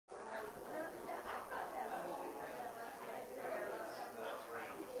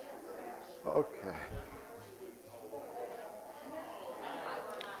Okay.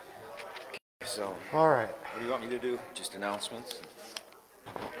 So, All right. what do you want me to do? Just announcements?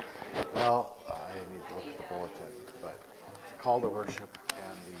 Well, I need to look at the bulletin, but the call to worship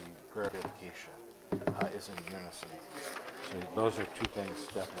and the prayer dedication is in unison. So those are two things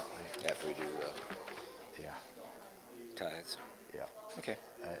definitely. After we do Yeah. tithes. Yeah. Okay.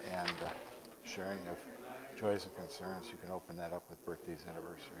 And sharing of joys and concerns, you can open that up with birthdays,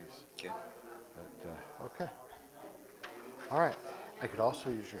 anniversaries. Okay. But, okay. All right. I could also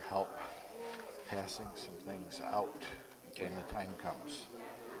use your help passing some things out when the time comes.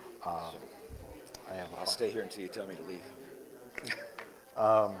 I'll stay here until you tell me to leave.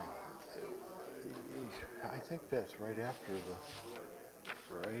 I think that's right after the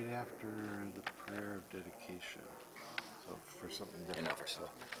prayer of dedication. So for something different. Enough or so.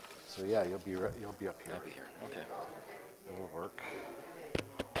 So yeah, you'll be up here. I'll be here. Okay. It'll work.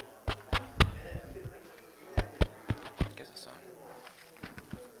 Guess it's on.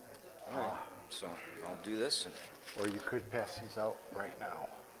 All right. So I'll do this, and Or you could pass these out right now.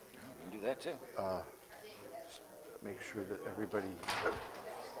 you can do that too. Make sure that everybody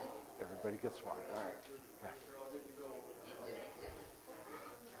gets one. All right. Yeah.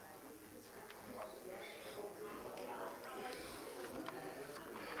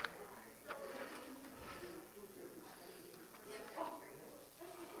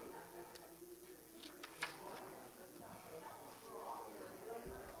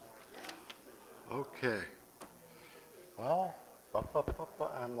 Okay. Well,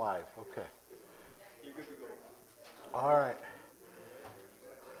 I'm live. Okay. You're good to go. All right.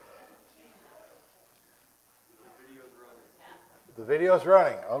 The video's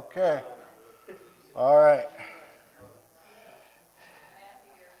running. Okay. All right.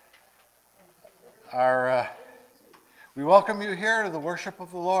 We welcome you here to the worship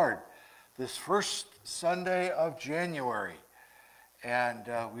of the Lord this first Sunday of January. And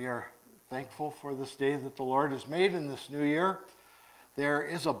we are thankful for this day that the Lord has made in this new year. There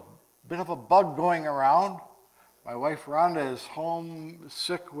is a bit of a bug going around. My wife Rhonda is home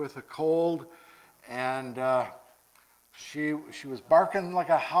sick with a cold, and she was barking like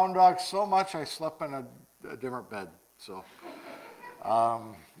a hound dog so much I slept in a different bed. So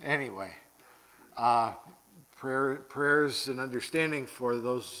anyway, prayers and understanding for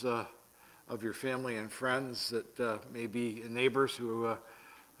those of your family and friends that may be neighbors who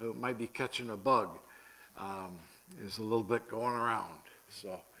might be catching a bug. There's a little bit going around.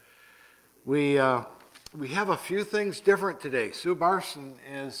 So we have a few things different today. Sue Barson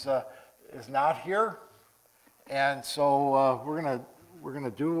is not here, and so we're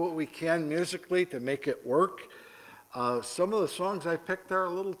gonna do what we can musically to make it work. Some of the songs I picked are a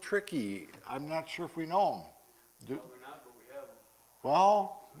little tricky. I'm not sure if we know them.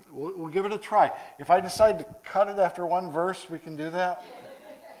 Well, we'll give it a try. If I decide to cut it after one verse, we can do that.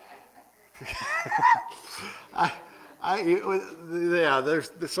 Yeah,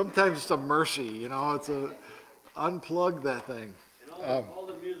 there's sometimes some mercy, you know. It's unplug that thing. And all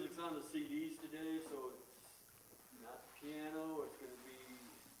the music's on the CDs today, so it's not piano. It's going to be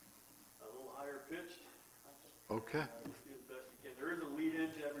a little higher pitched. Okay. Just do the best you can. There is a lead in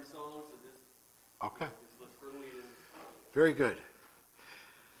to every song, so just look for a lead in. Very good.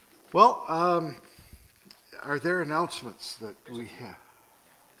 Well, are there announcements that we have?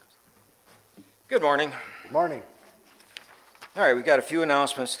 Good morning. Good morning. All right, we've got a few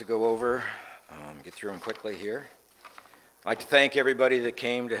announcements to go over. Get through them quickly here. I'd like to thank everybody that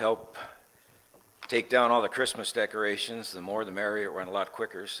came to help take down all the Christmas decorations. The more the merrier. It went a lot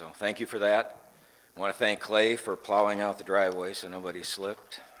quicker, so thank you for that. I want to thank Clay for plowing out the driveway so nobody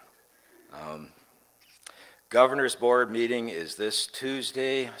slipped. Governor's Board meeting is this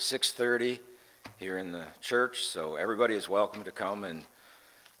Tuesday, 6:30, here in the church, so everybody is welcome to come and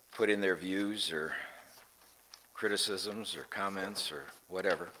put in their views or criticisms or comments or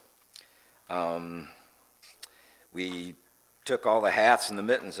whatever. We took all the hats and the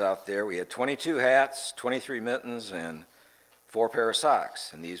mittens out there. We had 22 hats, 23 mittens, and 4 pair of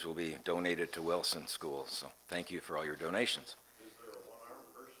socks, and these will be donated to Wilson Schools, so thank you for all your donations. Is there a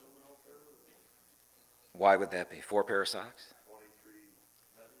one-armed person out there? Why would that be? 4 pair of socks?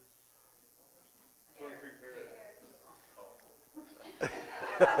 23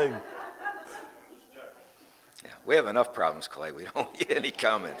 pairs. Yeah, we have enough problems, Clay. We don't need any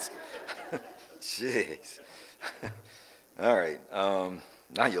comments. Jeez. All right.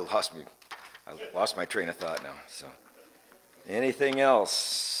 Now you lost me. I lost my train of thought now. So, anything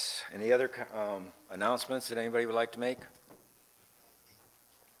else? Any other announcements that anybody would like to make?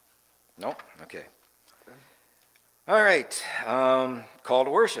 No? Okay. All right, call to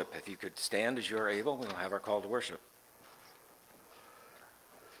worship. If you could stand as you are able, we'll have our call to worship.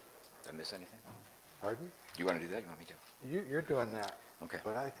 Did I miss anything? Pardon? You want to do that? You want me to? You're doing that. Okay.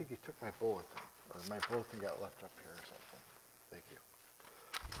 But I think you took my bulletin, or my bulletin got left up here or something. Thank you.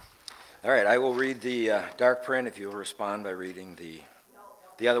 All right, I will read the dark print if you'll respond by reading the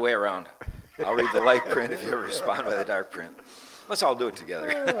other way around. I'll read the light print if you'll respond by the dark print. Let's all do it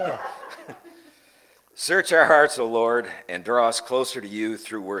together. Search our hearts, O Lord, and draw us closer to you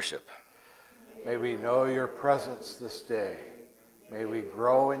through worship. May we know your presence this day. May we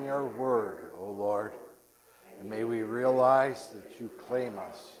grow in your word, O Lord. And may we realize that you claim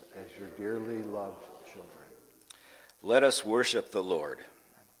us as your dearly loved children. Let us worship the Lord.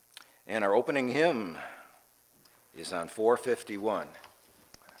 And our opening hymn is on 451.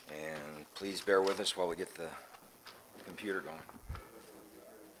 And please bear with us while we get the computer going.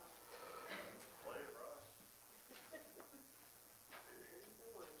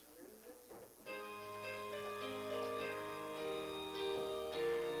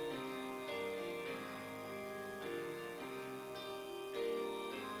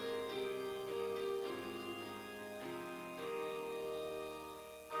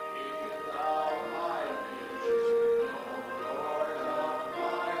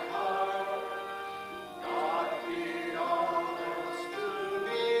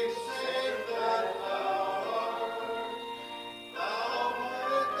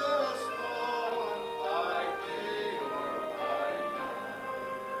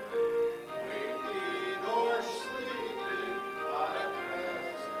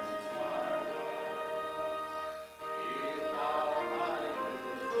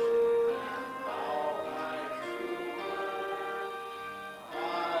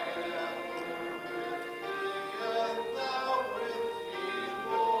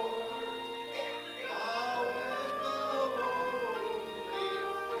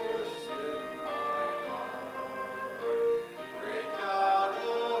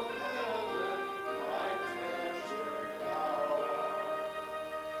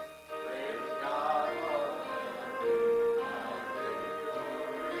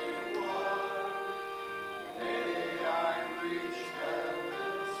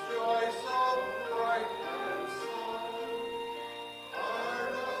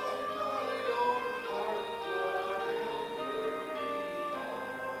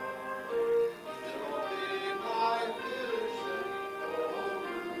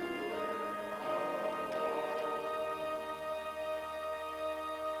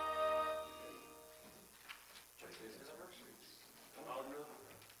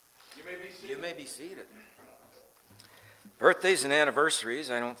 You may be seated. Birthdays and anniversaries.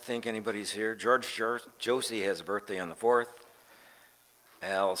 I don't think anybody's here. Josie has a birthday on the 4th.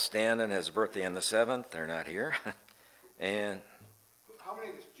 Al Standen has a birthday on the 7th. They're not here. And How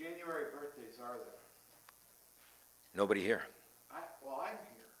many January birthdays are there? nobody here. Well, I'm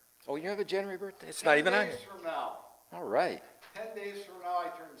here. Oh, you have a January birthday? It's not even on 10 here. days from now. All right. 10 days from now, I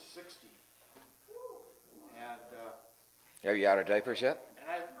turn 60. And Are you out of diapers yet?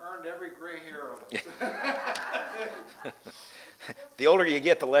 I've earned every gray hair of it. The older you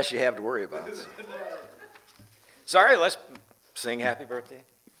get, the less you have to worry about. Sorry, let's sing happy birthday.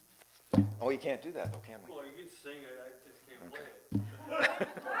 Oh, you can't do that, though, can we? Well, you can sing it, I just can't play it.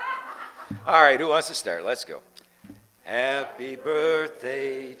 All right, who wants to start? Let's go. Happy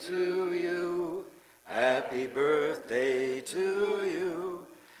birthday to you. Happy birthday to you.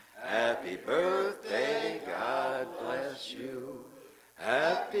 Happy birthday, God bless you.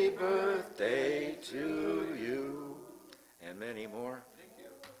 Happy birthday to you. And many more. Thank you.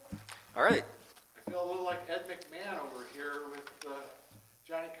 All right. I feel a little like Ed McMahon over here with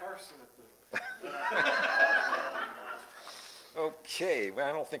Johnny Carson at the... Okay, well,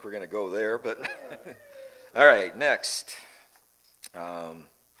 I don't think we're going to go there, but all right, next.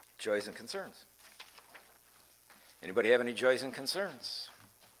 Joys and concerns. Anybody have any joys and concerns?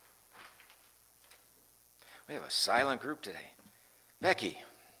 We have a silent group today. Becky.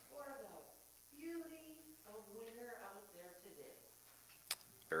 For the beauty of winter out there today.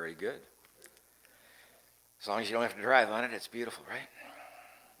 Very good. As long as you don't have to drive on it, it's beautiful, right?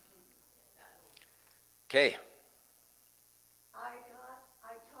 Okay.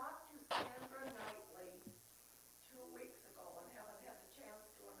 I talked to Sandra Knightley 2 weeks ago and haven't had a chance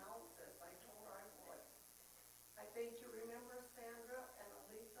to announce this. I told her I would. I think you remember Sandra and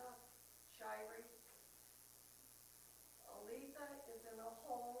Aletha Shirey. Aletha is in a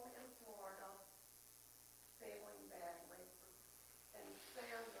home in Florida, failing badly. And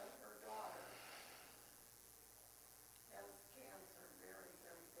Sandra, her daughter, has cancer very,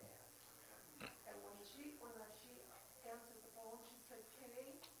 very bad. And when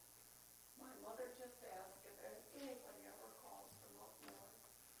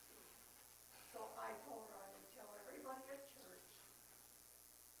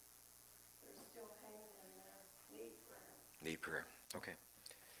Need prayer. Okay.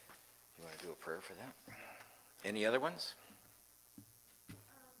 You want to do a prayer for that? Any other ones?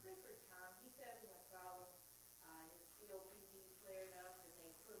 Pray for Tom. He's having a problem. His COPD flared up and they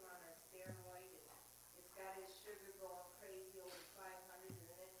put him on a steroid. It's got his sugar going crazy over 500 and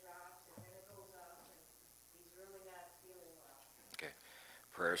then it drops and then it goes up and he's really not feeling well. Okay.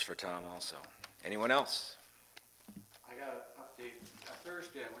 Prayers for Tom also. Anyone else? I got an update.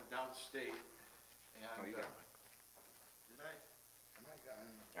 Thursday, I went downstate and. Oh, you got one. Did I? Am I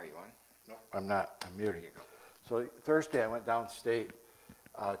on? Are you on? No, I'm not. I'm There muted. you go. So Thursday, I went downstate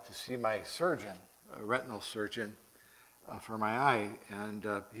to see my surgeon, a retinal surgeon, for my eye, and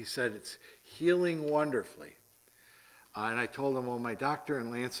he said it's healing wonderfully. And I told him, well, my doctor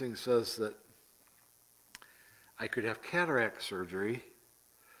in Lansing says that I could have cataract surgery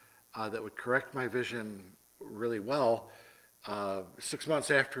that would correct my vision really well 6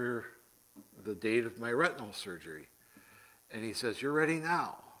 months after the date of my retinal surgery. And he says, you're ready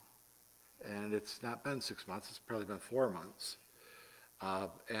now. And it's not been 6 months, it's probably been 4 months.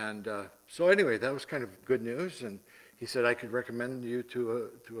 So anyway, that was kind of good news. And he said I could recommend you to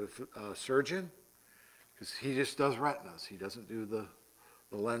a surgeon, because he just does retinas. He doesn't do the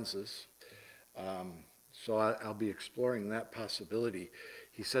lenses. So I'll be exploring that possibility.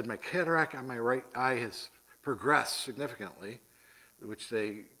 He said my cataract on my right eye has progressed significantly, which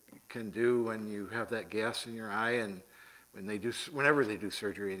they can do when you have that gas in your eye, and whenever they do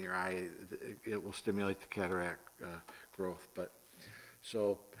surgery in your eye, it will stimulate the cataract growth. But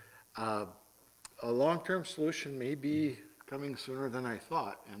so a long-term solution may be coming sooner than I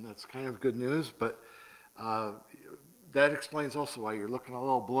thought, and that's kind of good news. But that explains also why you're looking a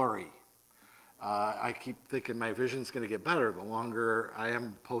little blurry. I keep thinking my vision's going to get better the longer I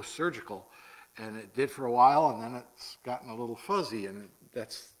am post-surgical, and it did for a while, and then it's gotten a little fuzzy, and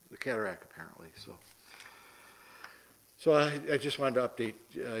that's the cataract apparently. So I just wanted to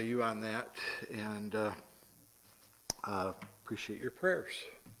update you on that, and appreciate your prayers.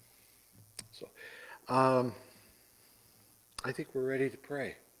 So I think we're ready to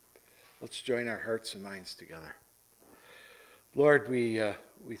pray. Let's join our hearts and minds together. Lord, we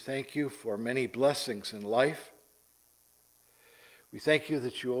thank you for many blessings in life. We thank you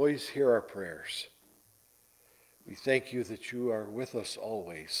that you always hear our prayers. We thank you that you are with us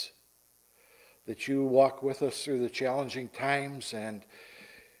always, that you walk with us through the challenging times, and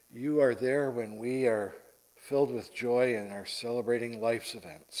you are there when we are filled with joy and are celebrating life's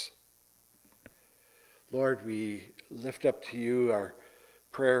events. Lord, we lift up to you our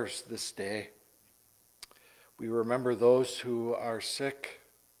prayers this day. We remember those who are sick,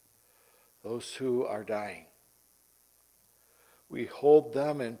 those who are dying. We hold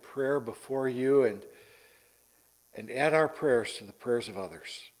them in prayer before you and add our prayers to the prayers of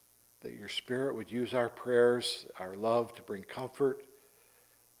others, that your Spirit would use our prayers, our love, to bring comfort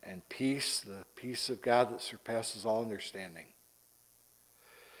and peace, the peace of God that surpasses all understanding.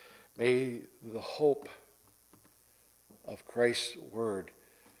 May the hope of Christ's word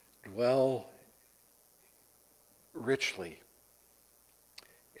dwell richly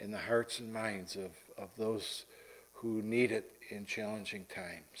in the hearts and minds of those who need it in challenging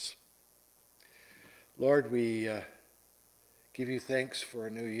times. Lord, we give you thanks for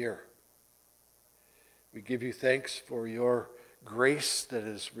a new year. We give you thanks for your grace that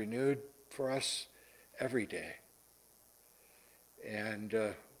is renewed for us every day. And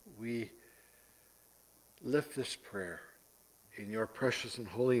we lift this prayer in your precious and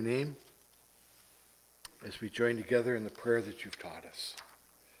holy name as we join together in the prayer that you've taught us.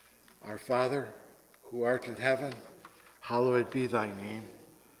 Our Father, who art in heaven, hallowed be thy name.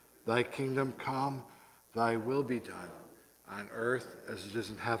 Thy kingdom come, thy will be done, on earth as it is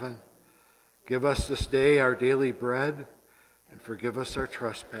in heaven. Give us this day our daily bread, and forgive us our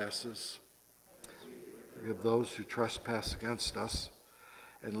trespasses. Forgive those who trespass against us,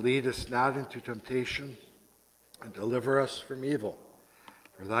 and lead us not into temptation, and deliver us from evil.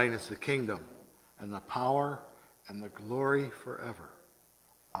 For thine is the kingdom, and the power, and the glory forever.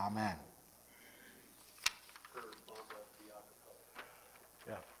 Amen.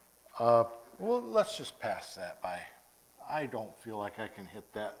 Yeah. Well, let's just pass that by. I don't feel like I can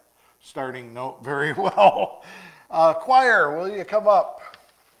hit that starting note very well. Choir, will you come up?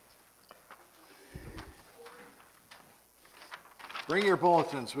 Bring your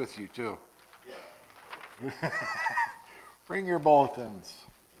bulletins with you, too. Bring your bulletins.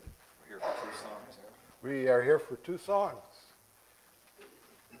 We're here for 2 songs. We are here for 2 songs.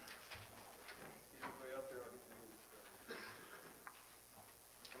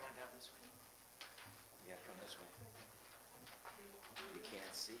 Come on down this way. Yeah, come this way. You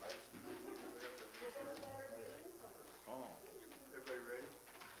can't see. Oh.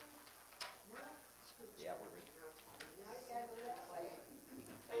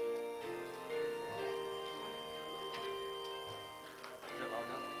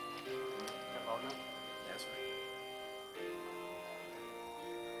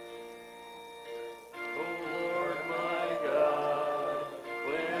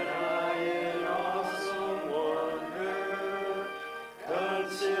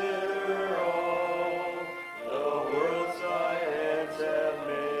 consider all the worlds thy hands have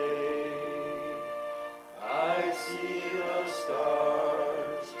made. I see the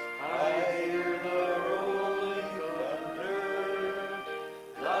stars, I hear the rolling thunder,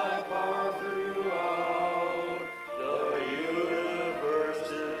 thy power throughout the universe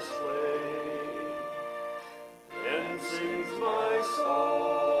displayed. Then sings my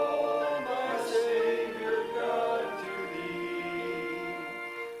soul, my Savior God, to thee.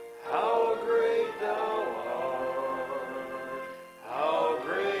 How great thou art, how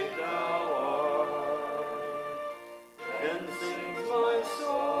great thou art. Then sings my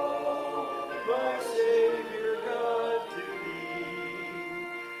soul, my Savior God, to thee.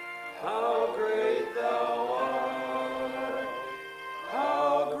 How great thou art,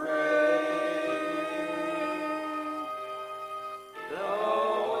 how great thou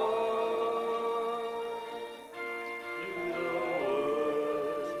art. To the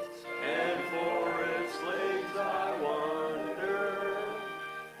woods and forest glades I wander,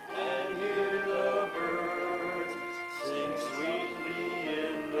 and hear the birds sing sweetly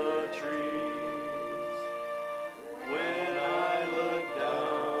in the trees. When I look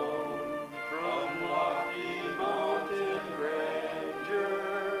down from lofty mountain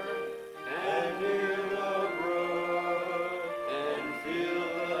grandeur, and hear the brook and feel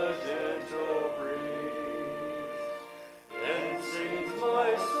the gentle breeze, then sings my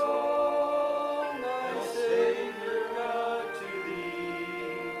soul, my Savior God, to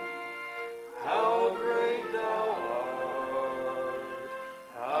thee. How great thou art,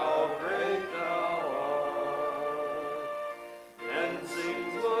 how great thou art. Then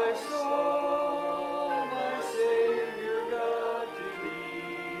sings my soul, my Savior God, to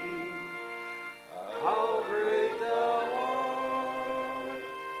thee. How great thou art,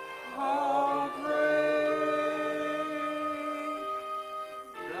 how great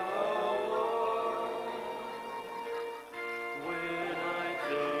thou art. When I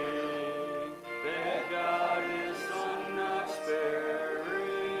think that God his Son not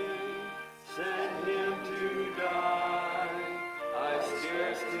sparing, sent him to die, I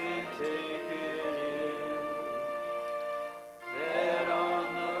scarce can take it in. That on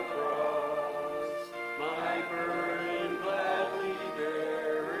the cross, my burden gladly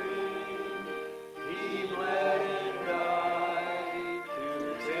bearing, he bled and died to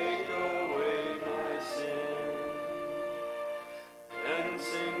take away my sin. Then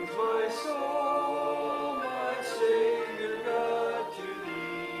sings my soul, my Savior God, to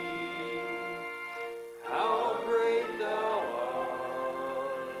thee. How great thou art,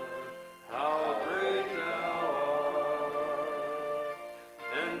 how great thou art.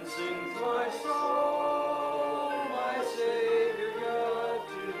 Then sings my soul, my Savior God,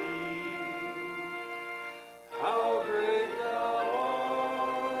 to thee. How great thou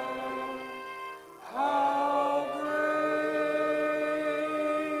art, how great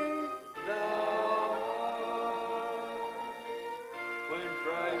thou art. When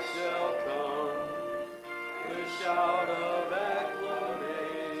Christ shall come, with shout of acclamation,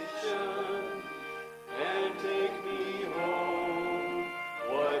 and take me home,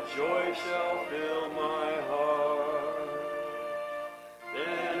 what joy shall fill my heart?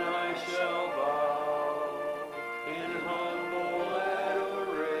 Then I shall bow in humble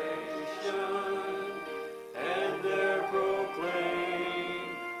adoration, and there proclaim,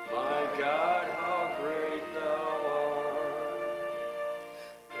 my God, how great thou art.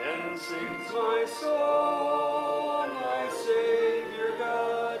 Then sings my soul, my Savior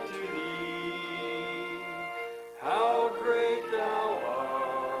God, to thee. How great thou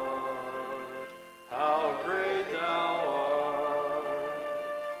art, how great thou art.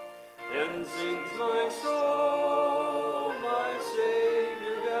 Then sings my soul, my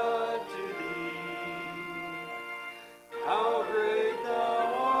Savior God, to thee. How great thou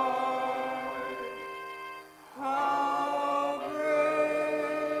art, how great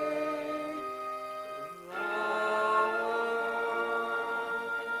thou art.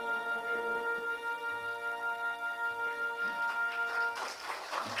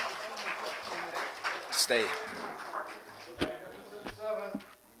 Stay.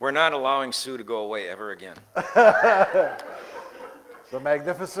 We're not allowing Sue to go away ever again. The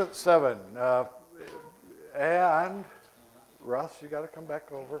Magnificent Seven. And Russ, you got to come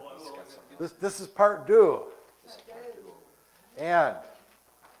back over. This is part two. And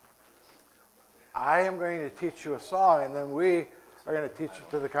I am going to teach you a song, and then we are going to teach it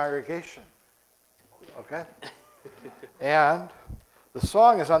to the congregation. Okay? And the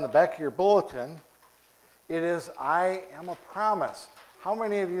song is on the back of your bulletin. It is I Am a Promise. How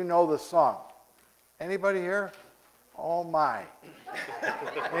many of you know this song? Anybody here? Oh my.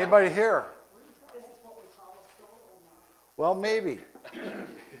 Anybody here? Well, maybe.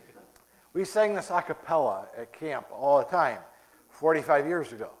 We sang this a cappella at camp all the time, 45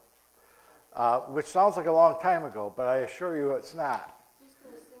 years ago, which sounds like a long time ago, but I assure you it's not.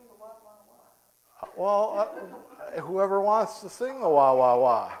 Well, whoever wants to sing the wah, wah,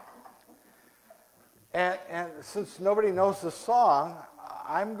 wah. And since nobody knows the song,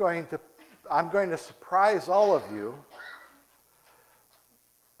 I'm going to surprise all of you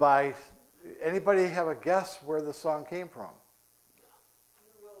by, anybody have a guess where the song came from?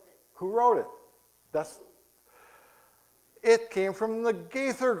 Who wrote it? It came from the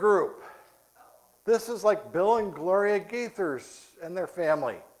Gaither group. This is like Bill and Gloria Gaithers and their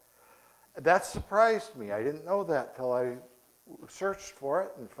family. That surprised me. I didn't know that till I searched for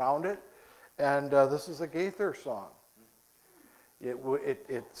it and found it. And this is a Gaither song.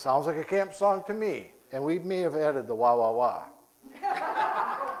 It sounds like a camp song to me. And we may have added the wah, wah, wah.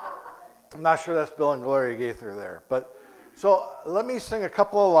 I'm not sure that's Bill and Gloria Gaither there. But so let me sing a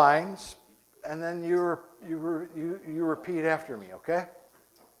couple of lines, and then you repeat after me, okay?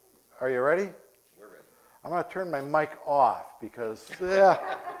 Are you ready? We're ready. I'm going to turn my mic off because, yeah.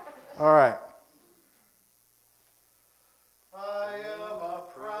 All right. I am a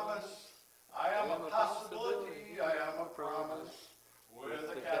promise. I am a possibility. I am a promise. With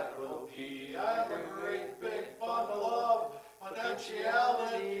a capital P. I am a great big bundle of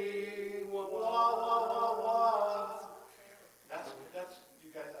potentiality. Wah, wah, wah, wah, wah. That's, you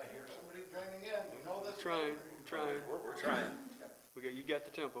guys, I hear somebody joining in. We know this. Trying. We're trying. You got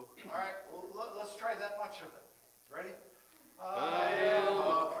the tempo. All right, well, let's try that much of it. Ready? I am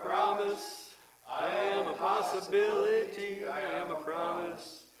a promise. I am a possibility. I am a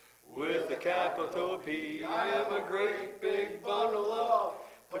promise. With a capital P. I am a great big bundle of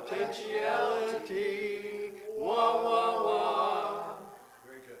potentiality. Wah, wah, wah.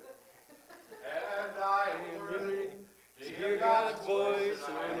 Very good. And I am Learning to hear God's voice,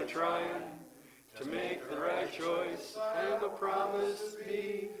 and I'm trying to make the right choice. I am a promise to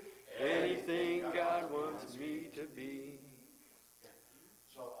be anything God wants me to be.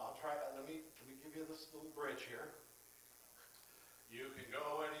 So I'll try, let me give you this little bridge here. You can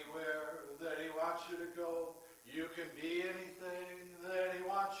go anywhere that he wants you to go. You can be anything that he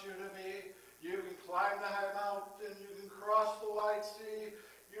wants you to be. You can climb the high mountain. You can cross the wide sea.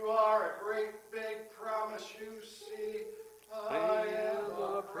 You are a great big promise, you see. I am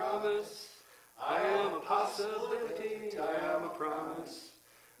a promise. I am a possibility. I am a promise.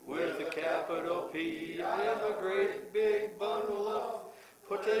 With a capital P. I am a great big bundle of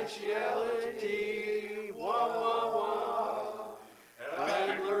potentiality. Wah, wah, wah.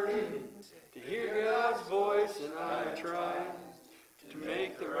 I'm learning to hear God's voice, and I'm trying to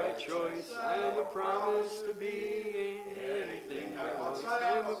make the right choice. I am a promise to be anything God wants.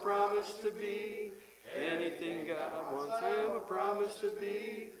 I am a promise to be anything God wants. I am a promise to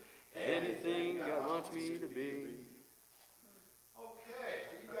be anything God wants me to be. Okay,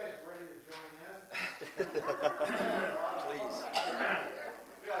 are you guys ready to join in? Please.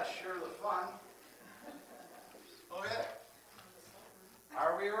 We gotta share the fun. Okay.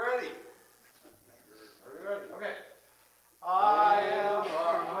 Are we ready? Are we ready? Okay. I am a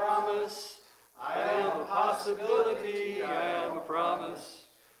promise. I am a possibility. I am a promise.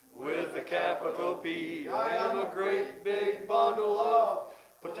 With a capital P. I am a great big bundle of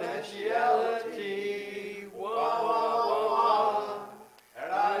potentiality. Wah, wah, wah.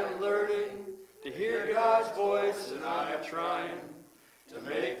 And I'm learning to hear God's voice, and I'm trying to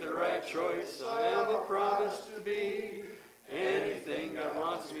make the right choice. I am a promise to be anything God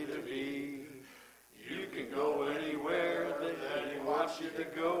wants me to be. You can go anywhere that he wants you to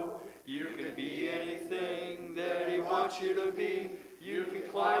go. You can be anything that he wants you to be. You can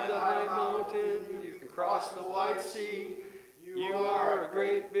climb the high mountain. You can cross the wide sea. You are a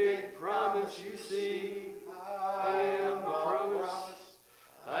great big promise, you see. I am a promise.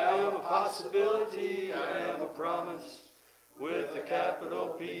 I am a possibility. I am a promise. With a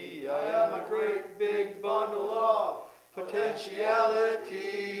capital P. I am a great big bundle of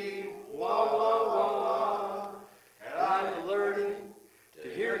potentiality. Wah, wah, wah. And I'm learning to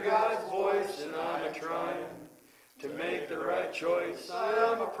hear God's voice, and I'm trying to make the right choice. I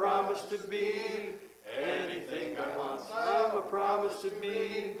am a promise to be anything God wants. I am a promise to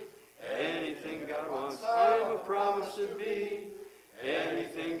be anything God wants. I am a promise to be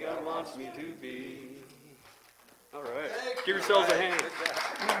anything God wants me to be. All right. Give yourselves a hand.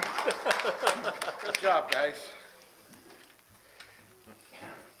 Good job, guys.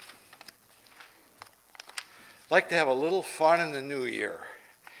 Like to have a little fun in the new year.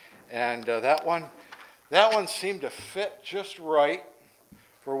 And that one, That one seemed to fit just right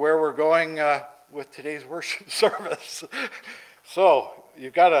for where we're going with today's worship service. So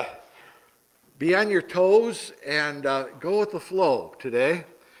you've got to be on your toes and go with the flow today.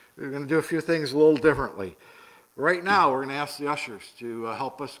 We're going to do a few things a little differently. Right now, we're going to ask the ushers to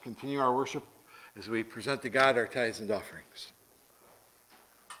help us continue our worship as we present to God our tithes and offerings.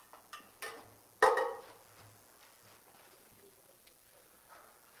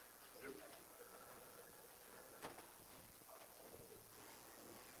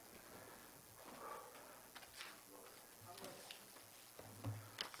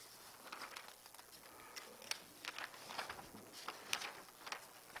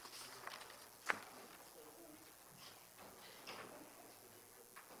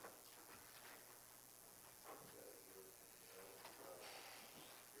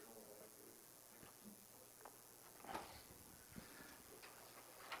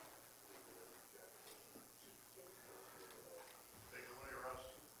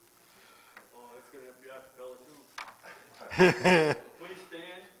 Please stand.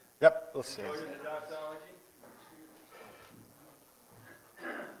 Yep, let's see. According to doxology.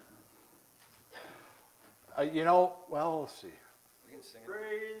 Well, let's see.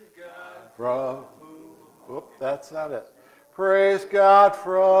 Praise God. From whoop, that's not it. Praise God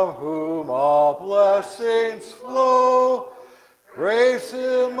from whom all blessings flow. Praise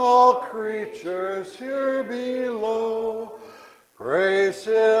him, all creatures here below. Praise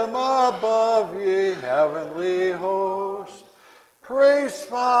him above, ye heavenly host. Praise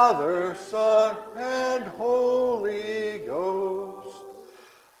Father, Son, and Holy Ghost.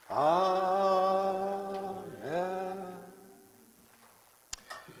 Amen.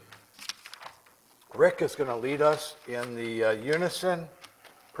 Rick is going to lead us in the unison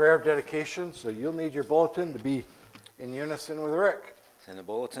prayer of dedication, so you'll need your bulletin to be in unison with Rick. In the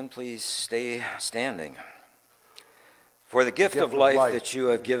bulletin, please stay standing. For the gift of life that you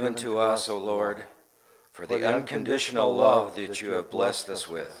have given to us, O Lord, for the unconditional love that you have blessed us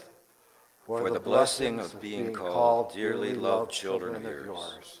with, for the blessing of being called dearly loved children of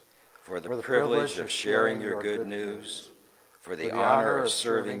yours, for the privilege of sharing your good news, for the honor of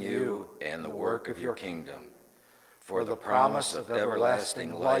serving you and the work of your kingdom, for the promise of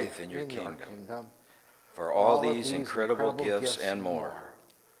everlasting life in your kingdom. For all these incredible gifts and more,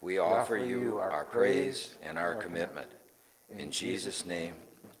 we offer you our praise and our commitment. In Jesus' name,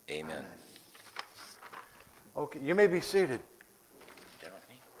 amen. Okay, you may be seated.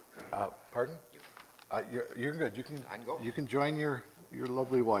 Pardon? You're good. I can go. You can join your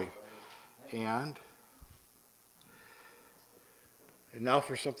lovely wife. And now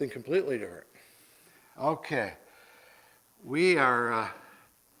for something completely different. Okay. We are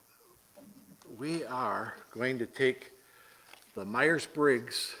going to take the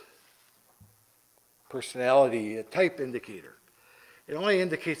Myers-Briggs personality type indicator. It only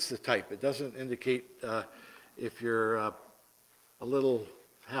indicates the type. It doesn't indicate if you're a little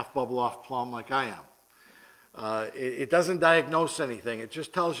half bubble off plum like I am. It doesn't diagnose anything. It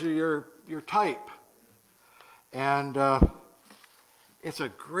just tells you your type. And it's a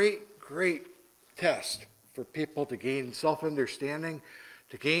great test for people to gain self-understanding,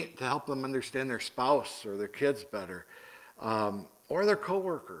 to help them understand their spouse or their kids better, or their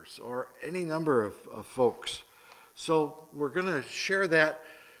coworkers, or any number of folks. So we're going to share that.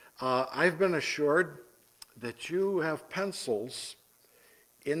 I've been assured that you have pencils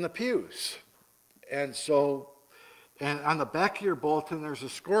in the pews. And on the back of your bulletin, there's a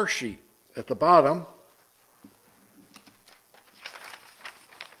score sheet at the bottom.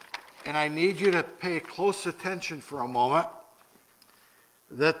 And I need you to pay close attention for a moment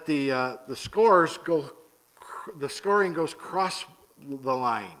that the scoring goes across the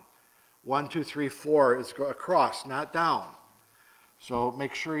line. 1, 2, 3, 4 is across, not down. So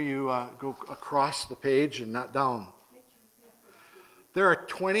make sure you go across the page and not down. There are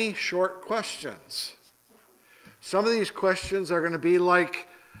 20 short questions. Some of these questions are going to be like,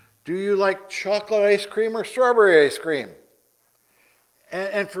 do you like chocolate ice cream or strawberry ice cream?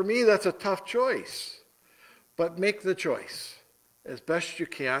 And for me, that's a tough choice. But make the choice as best you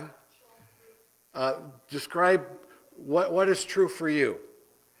can. Describe what is true for you.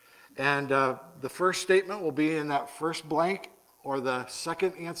 And the first statement will be in that first blank, or the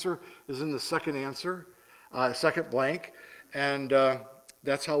second answer is in the second blank. And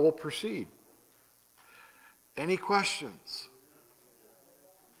that's how we'll proceed. Any questions?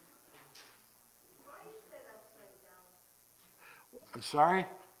 I'm sorry?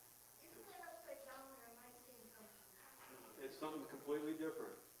 It's something completely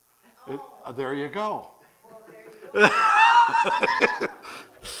different. There you go.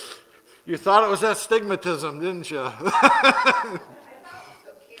 You thought it was astigmatism, didn't you?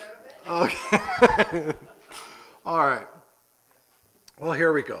 Okay. All right. Well,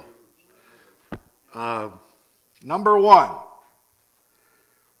 here we go. Number one,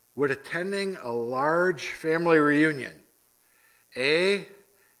 would attending a large family reunion A,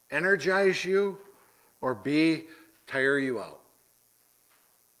 energize you, or B, tire you out?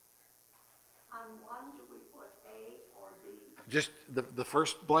 On one, do we put A or B? Just the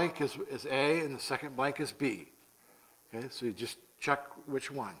first blank is A and the second blank is B. Okay, so you just check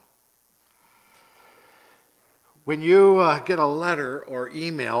which one. When you get a letter or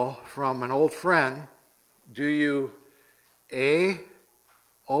email from an old friend, do you A,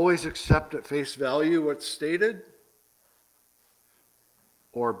 always accept at face value what's stated?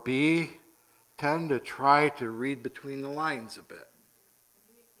 Or B, tend to try to read between the lines a bit?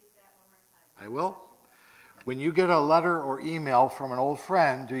 I will. When you get a letter or email from an old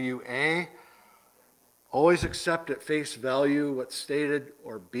friend, do you A, always accept at face value what's stated,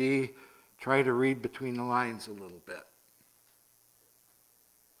 or B, try to read between the lines a little bit?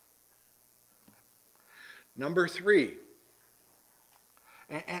 Number three,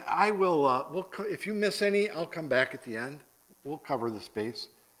 and I will, if you miss any, I'll come back at the end. We'll cover the space.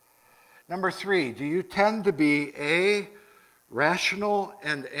 Number three, do you tend to be A, rational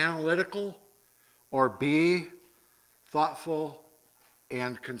and analytical, or B, thoughtful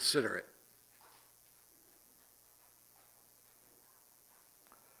and considerate?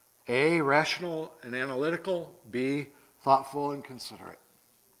 A, rational and analytical, B, thoughtful and considerate.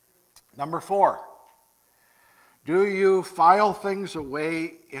 Number four, do you file things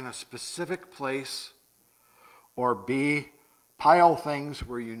away in a specific place, or B, pile things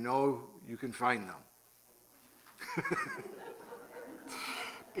where you know you can find them?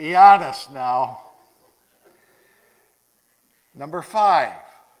 Be honest now. Number five,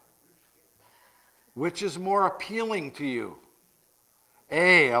 which is more appealing to you?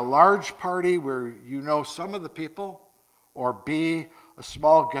 A large party where you know some of the people, or B, a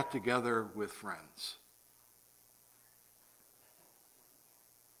small get-together with friends?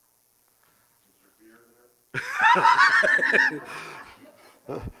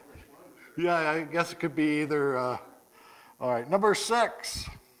 Yeah, I guess it could be either. All right, number six.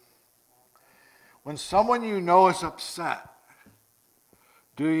 When someone you know is upset,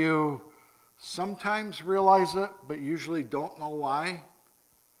 do you sometimes realize it, but usually don't know why?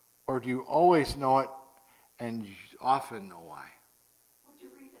 Or do you always know it and you often know why? Would you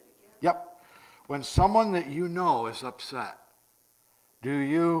read it again? Yep. When someone that you know is upset, do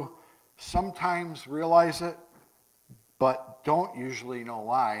you sometimes realize it, but don't usually know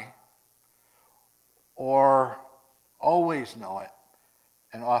why? Or always know it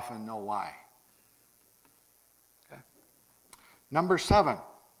and often know why? Okay. Number seven,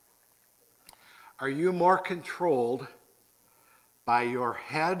 are you more controlled by your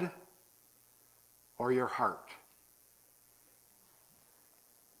head or your heart?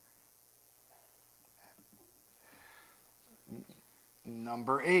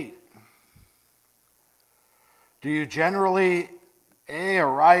 Number eight, do you generally A,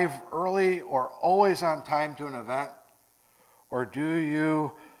 arrive early or always on time to an event? Or do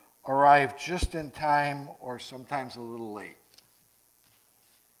you arrive just in time or sometimes a little late?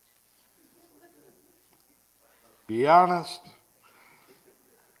 Be honest.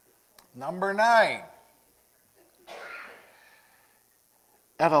 Number nine,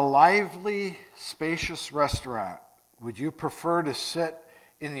 at a lively, spacious restaurant, would you prefer to sit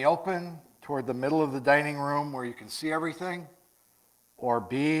in the open toward the middle of the dining room where you can see everything? Or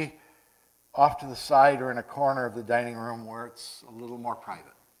B, off to the side or in a corner of the dining room where it's a little more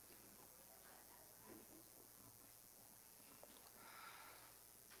private?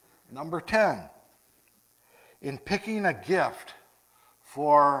 Number 10, in picking a gift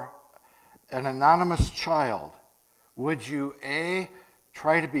for an anonymous child, would you A,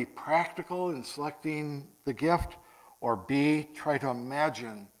 try to be practical in selecting the gift, or B, try to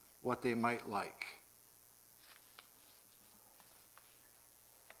imagine what they might like?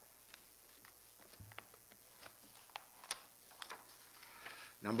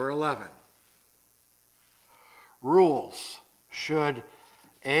 Number 11, rules should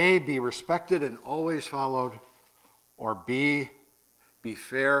A, be respected and always followed, or B, be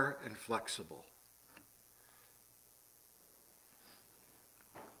fair and flexible?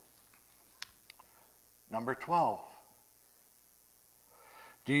 Number 12,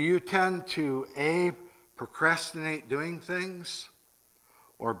 do you tend to A, procrastinate doing things,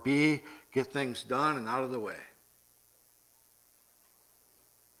 or B, get things done and out of the way?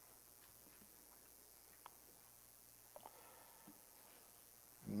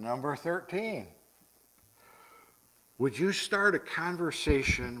 Number 13. Would you start a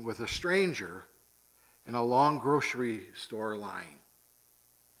conversation with a stranger in a long grocery store line?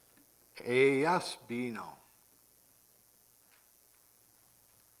 A, yes, B, no.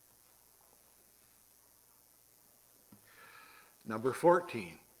 Number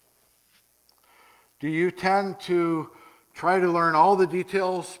 14. Do you tend to try to learn all the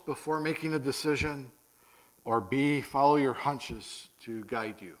details before making a decision? Or B, follow your hunches to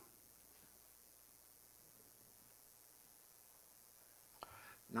guide you?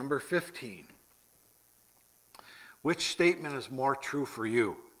 Number 15. Which statement is more true for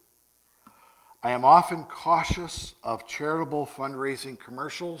you? I am often cautious of charitable fundraising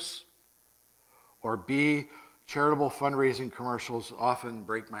commercials. Or B, charitable fundraising commercials often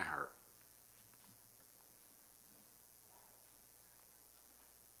break my heart.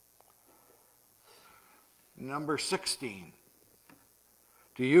 Number 16.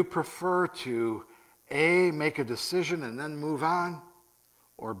 Do you prefer to A, make a decision and then move on?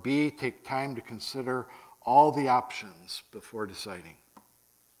 Or B, take time to consider all the options before deciding?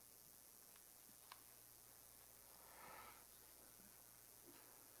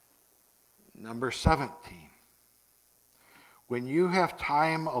 Number 17. When you have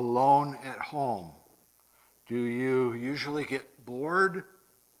time alone at home, do you usually get bored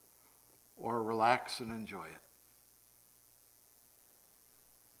or relax and enjoy it?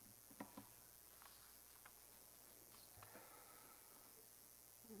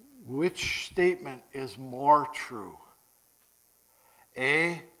 Which statement is more true?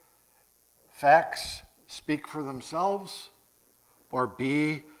 A, facts speak for themselves, or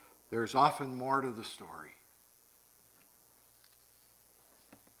B, there's often more to the story?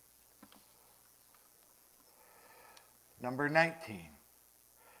 Number 19.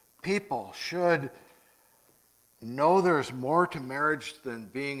 People should know there's more to marriage than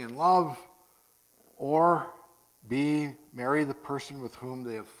being in love, or B, marry the person with whom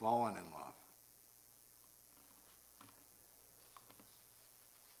they have fallen in love.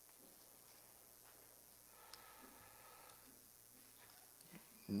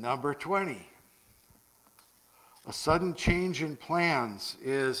 Number 20. A sudden change in plans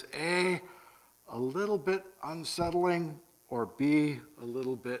is A, a little bit unsettling, or B, a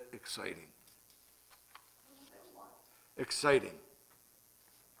little bit exciting? Exciting.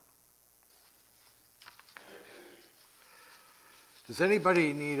 Does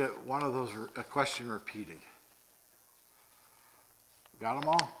anybody need one of those, a question repeated? Got them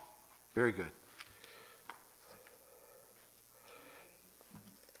all? Very good.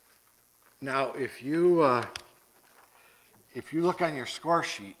 Now, if you look on your score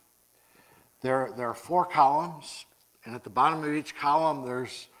sheet, there are 4 columns, and at the bottom of each column,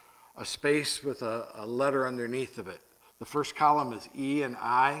 there's a space with a letter underneath of it. The first column is E and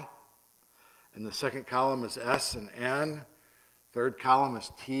I, and the second column is S and N. Third column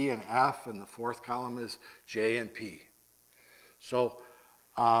is T and F, and the fourth column is J and P. So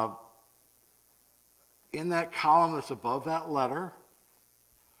in that column that's above that letter,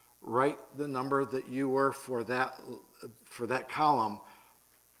 write the number that you were for that column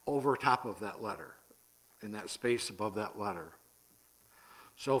over top of that letter, in that space above that letter.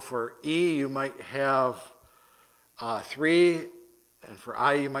 So for E, you might have 3, and for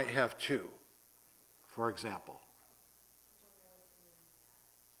I, you might have 2, for example.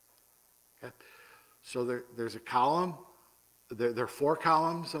 Okay. So there's a column. There are 4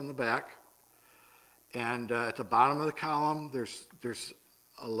 columns on the back, and at the bottom of the column, there's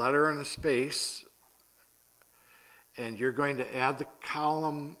a letter and a space, and you're going to add the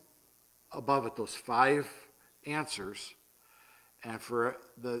column above it, those 5 answers, and for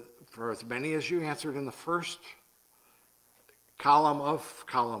as many as you answered in the first column of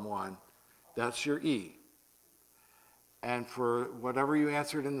column 1, that's your E. And for whatever you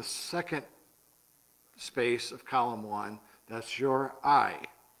answered in the second space of column 1, that's your I.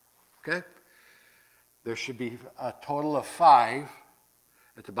 Okay? There should be a total of 5.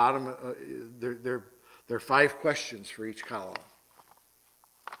 At the bottom, there are 5 questions for each column.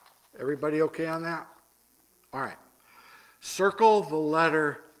 Everybody okay on that? All right. Circle the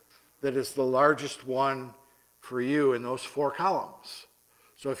letter that is the largest one for you in those 4 columns.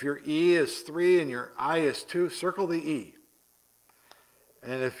 So if your E is 3 and your I is 2, circle the E.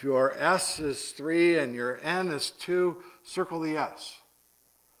 And if your S is 3 and your N is 2, circle the S.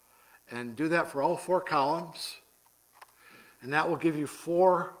 And do that for all 4 columns. And that will give you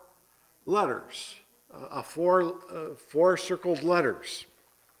 4 letters, 4 circled letters.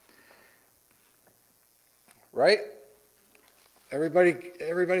 Right?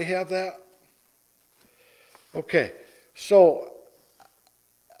 Everybody have that? Okay. So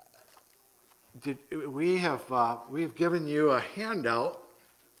we've given you a handout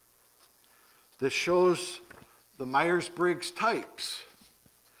that shows the Myers-Briggs types.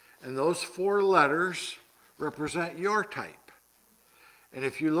 And those 4 letters represent your type. And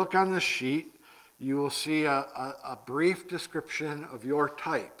if you look on the sheet, you will see a brief description of your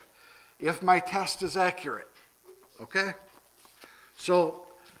type, if my test is accurate, okay? So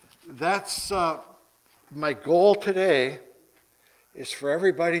that's my goal today, is for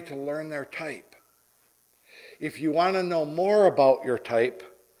everybody to learn their type. If you want to know more about your type,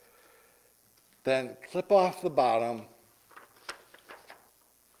 then clip off the bottom,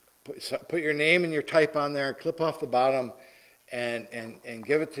 put your name and your type on there, and clip off the bottom, and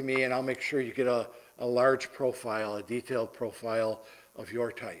give it to me, and I'll make sure you get a large profile, a detailed profile of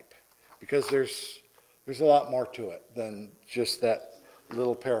your type. Because there's a lot more to it than just that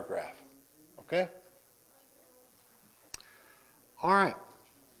little paragraph. Okay? All right.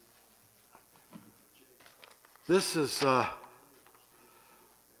 This is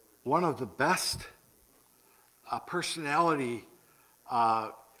one of the best personality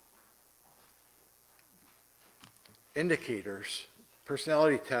indicators,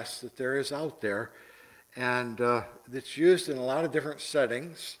 personality tests that there is out there, and it's used in a lot of different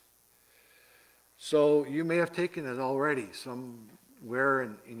settings. So you may have taken it already,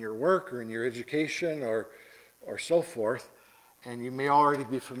 somewhere in your work or in your education or so forth, and you may already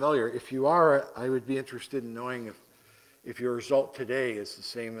be familiar. If you are, I would be interested in knowing if your result today is the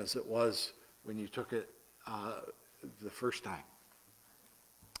same as it was when you took it the first time.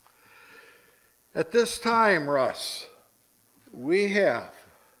 At this time, Russ, we have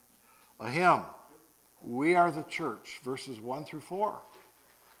a hymn, "We Are the Church," verses 1 through 4.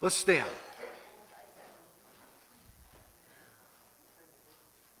 Let's stand.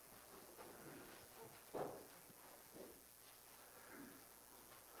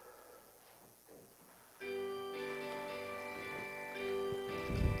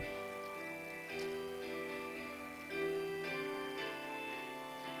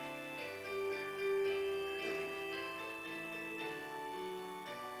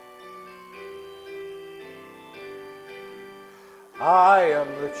 I am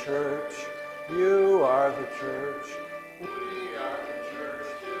the church, you are the church, we are the church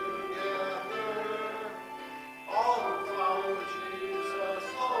together. All who follow Jesus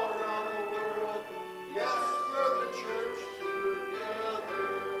all around the world, yes, we're the church together.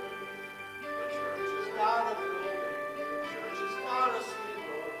 The church is not a building, the church is not a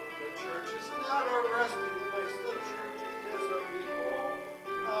steeple, the church is not a resting place, the church is a people.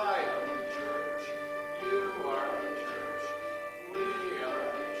 I am the church, you are the church. We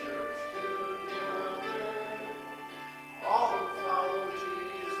are the church together. All who follow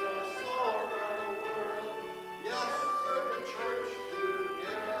Jesus all around the world. Yes, we're the church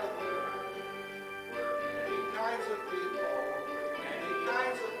together. We're many kinds of people, with many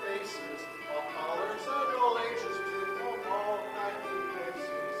kinds of faces, all colors and all ages, too, from all kinds of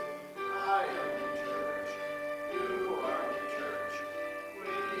places. I am the church. You are the church. We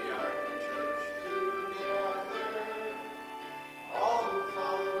are the church together. All who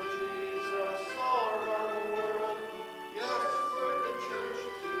follow Jesus all around the world, yes, we're the church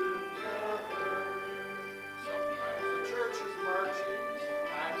together. Sometimes the church is marching,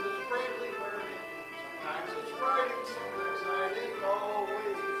 sometimes it's bravely burning, sometimes it's writing, sometimes hiding,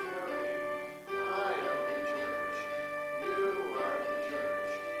 always it's learning. I am the church, you are the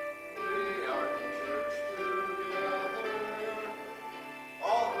church, we are the church together.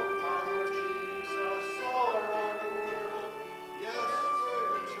 All who follow Jesus all around the world, yes, we're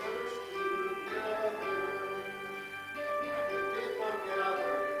the church together. When the people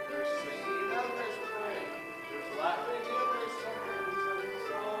gather, there's singing and there's praying, there's laughing and there's singing, and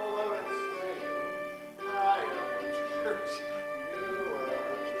so let's sing. I am the church, you are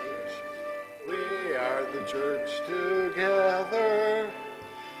the church, we are the church together.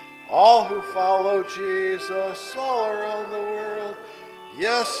 All who follow Jesus all around the world,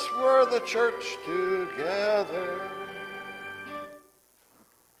 yes, we're the church together.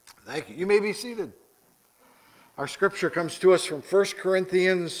 Thank you. You may be seated. Our scripture comes to us from 1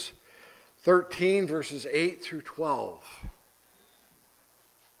 Corinthians 13, verses 8 through 12.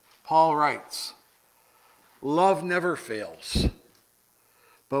 Paul writes, "Love never fails,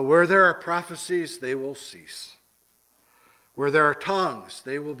 but where there are prophecies, they will cease. Where there are tongues,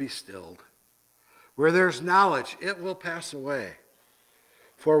 they will be stilled. Where there's knowledge, it will pass away.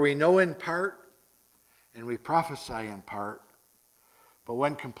 For we know in part, and we prophesy in part, but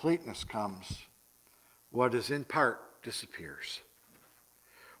when completeness comes, what is in part disappears.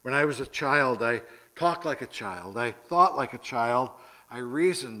 When I was a child, I talked like a child. I thought like a child. I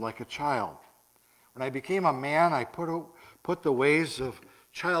reasoned like a child. When I became a man, I put the ways of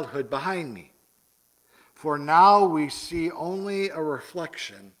childhood behind me. For now we see only a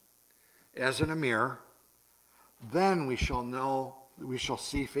reflection as in a mirror. Then we shall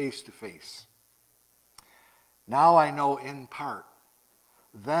see face to face. Now I know in part.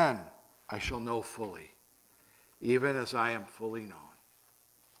 Then I shall know fully, even as I am fully known.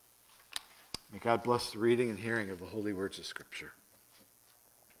 May God bless the reading and hearing of the holy words of Scripture.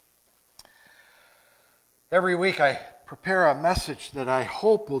 Every week I prepare a message that I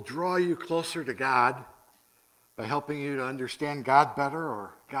hope will draw you closer to God by helping you to understand God better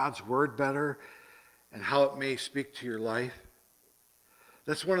or God's Word better and how it may speak to your life.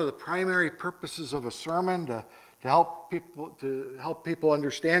 That's one of the primary purposes of a sermon, to help people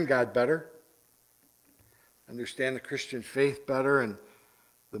understand God better, understand the Christian faith better and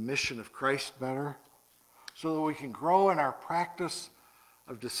the mission of Christ better, so that we can grow in our practice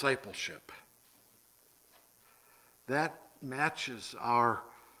of discipleship. That matches our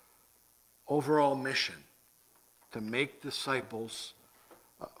overall mission to make disciples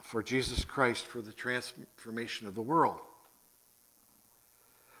for Jesus Christ for the transformation of the world.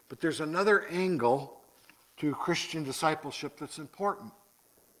 But there's another angle to Christian discipleship that's important.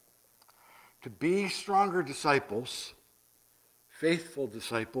 To be stronger disciples, faithful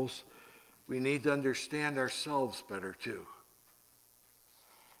disciples, we need to understand ourselves better too.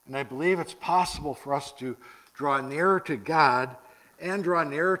 And I believe it's possible for us to draw nearer to God and draw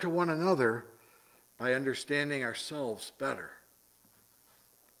nearer to one another by understanding ourselves better.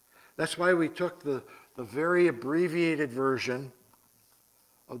 That's why we took the very abbreviated version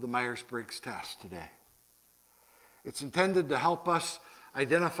of the Myers-Briggs test today. It's intended to help us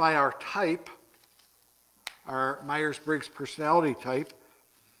identify our type, our Myers-Briggs personality type.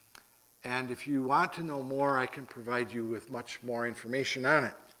 And if you want to know more, I can provide you with much more information on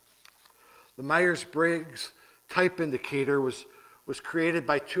it. The Myers-Briggs type indicator was created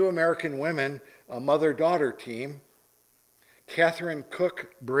by two American women, a mother-daughter team, Catherine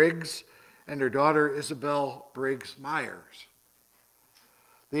Cook Briggs and her daughter Isabel Briggs Myers.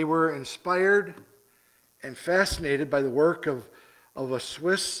 They were inspired and fascinated by the work of a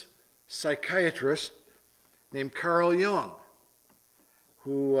Swiss psychiatrist named Carl Jung,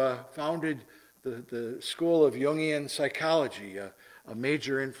 who founded the School of Jungian Psychology, a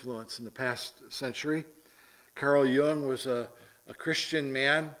major influence in the past century. Carl Jung was a Christian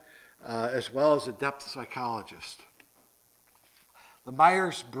man as well as a depth psychologist. The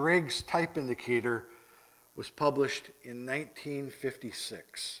Myers-Briggs type indicator was published in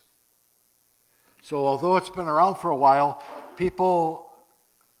 1956. So although it's been around for a while, people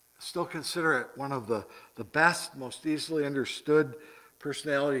still consider it one of the best, most easily understood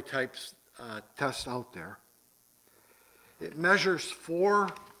personality types tests out there. It measures 4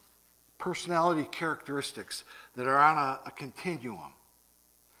 personality characteristics that are on a continuum.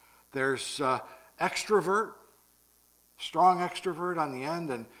 There's extrovert, strong extrovert on the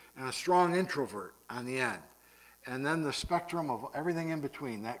end, and a strong introvert on the end. And then the spectrum of everything in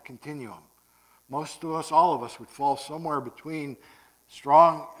between, that continuum. Most of us, all of us, would fall somewhere between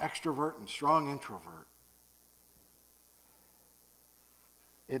strong extrovert and strong introvert.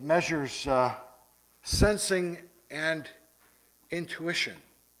 It measures sensing and intuition.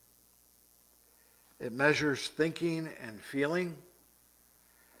 It measures thinking and feeling.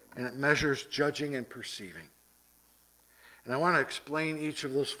 And it measures judging and perceiving. And I want to explain each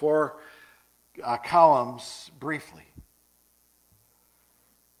of those 4 columns briefly.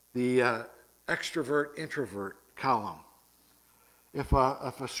 The extrovert-introvert column. If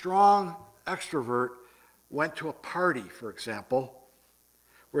a strong extrovert went to a party, for example,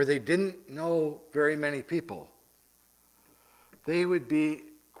 where they didn't know very many people, they would be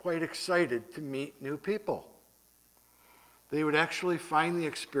quite excited to meet new people. They would actually find the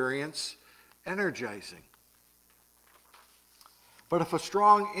experience energizing. But if a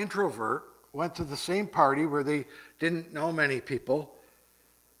strong introvert went to the same party where they didn't know many people,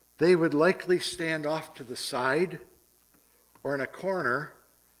 they would likely stand off to the side or in a corner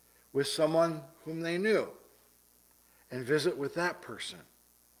with someone whom they knew and visit with that person.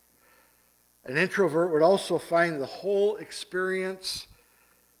 An introvert would also find the whole experience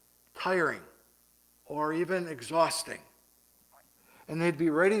tiring or even exhausting. And they'd be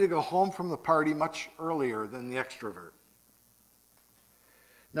ready to go home from the party much earlier than the extrovert.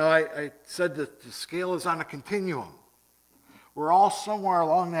 Now, I said that the scale is on a continuum. We're all somewhere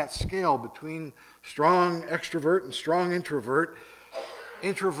along that scale between strong extrovert and strong introvert.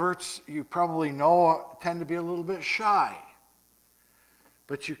 Introverts, you probably know, tend to be a little bit shy.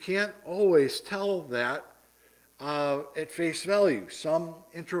 But you can't always tell that at face value. Some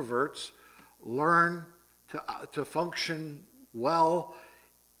introverts learn to function well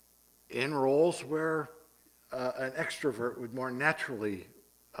in roles where an extrovert would more naturally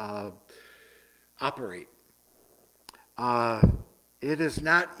operate. It is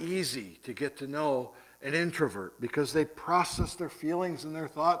not easy to get to know an introvert because they process their feelings and their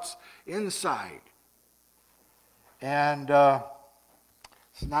thoughts inside. And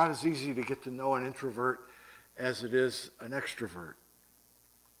it's not as easy to get to know an introvert as it is an extrovert.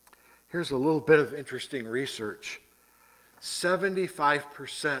 Here's a little bit of interesting research.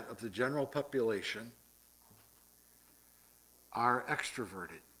 75% of the general population are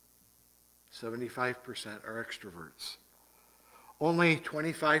extroverted. 75% are extroverts. Only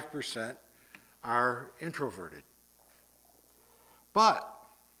 25% are introverted. But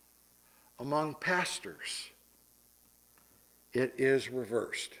among pastors, it is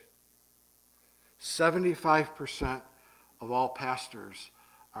reversed. 75% of all pastors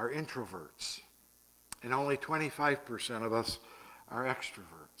are introverts, and only 25% of us are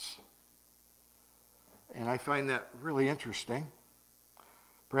extroverts. And I find that really interesting.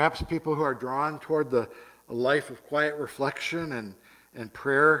 Perhaps people who are drawn toward a life of quiet reflection and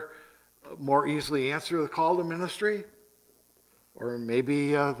prayer more easily answer the call to ministry, or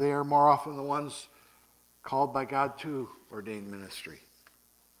maybe they are more often the ones called by God to ordain ministry.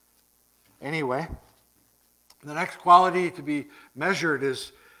 Anyway, the next quality to be measured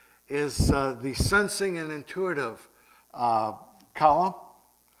is the sensing and intuitive column.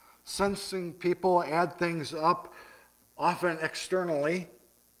 Sensing people add things up, often externally.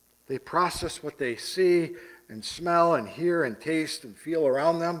 They process what they see and smell and hear and taste and feel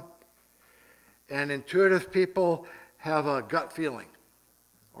around them. And intuitive people have a gut feeling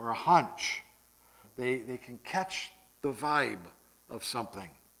or a hunch. They can catch the vibe of something.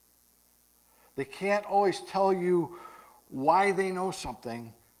 They can't always tell you why they know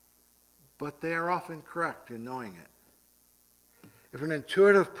something, but they are often correct in knowing it. If an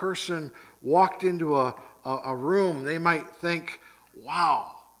intuitive person walked into a room, they might think,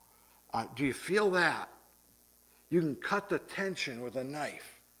 wow, do you feel that? You can cut the tension with a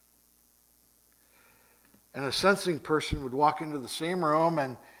knife. And a sensing person would walk into the same room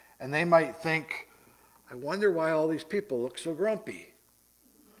and they might think, I wonder why all these people look so grumpy.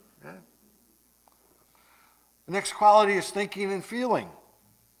 Yeah. The next quality is thinking and feeling.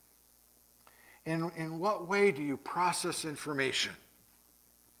 In what way do you process information?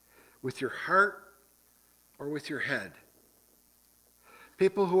 With your heart or with your head?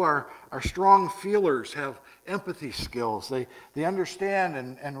 People who are strong feelers have empathy skills. They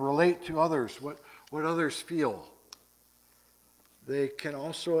understand and relate to others, what others feel. They can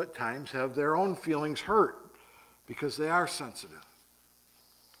also at times have their own feelings hurt because they are sensitive.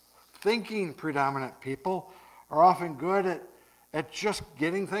 Thinking predominant people are often good at just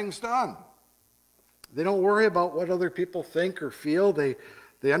getting things done. They don't worry about what other people think or feel. They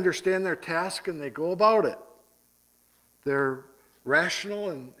understand their task and they go about it. They're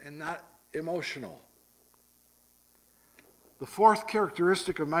rational and not emotional. The fourth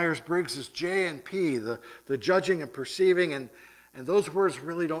characteristic of Myers-Briggs is J and P, the judging and perceiving, and those words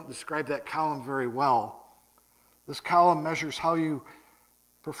really don't describe that column very well. This column measures how you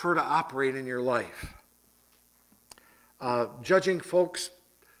prefer to operate in your life. Judging folks,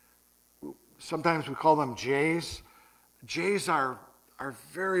 sometimes we call them J's. J's are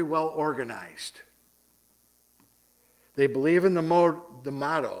very well organized. They believe in the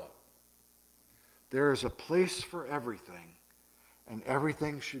motto, there is a place for everything, and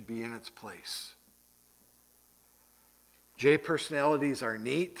everything should be in its place. J personalities are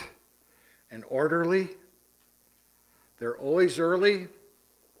neat and orderly. They're always early.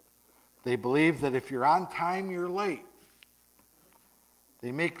 They believe that if you're on time, you're late.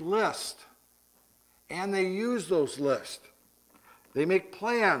 They make lists, and they use those lists. They make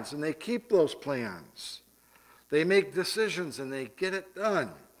plans, and they keep those plans. They make decisions, and they get it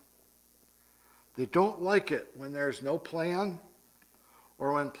done. They don't like it when there's no plan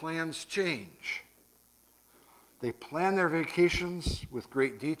or when plans change. They plan their vacations with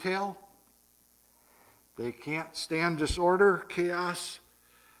great detail. They can't stand disorder, chaos,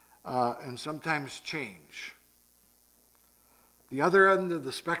 and sometimes change. The other end of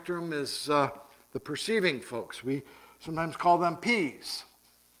the spectrum is the perceiving folks. We sometimes call them P's.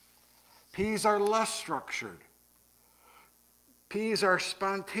 P's are less structured. P's are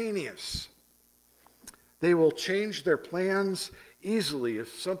spontaneous. They will change their plans easily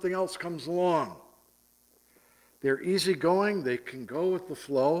if something else comes along. They're easygoing. They can go with the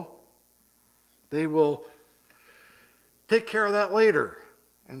flow. They will take care of that later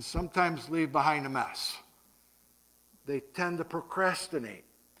and sometimes leave behind a mess. They tend to procrastinate.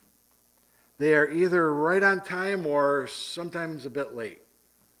 They are either right on time or sometimes a bit late.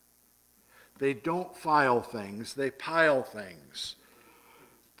 They don't file things, they pile things.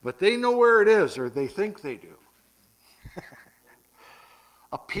 But they know where it is, or they think they do.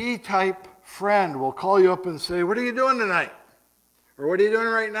 A P-type friend will call you up and say, "What are you doing tonight?" Or "What are you doing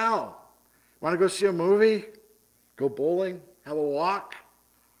right now? Want to go see a movie? Go bowling? Have a walk?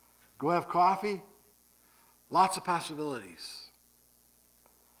 Go have coffee?" Lots of possibilities.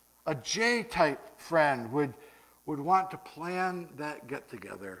 A J-type friend would want to plan that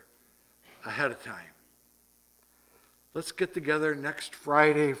get-together ahead of time. Let's get together next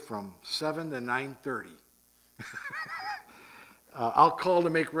Friday from 7 to 9:30. I'll call to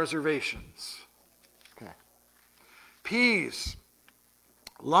make reservations. Okay. P's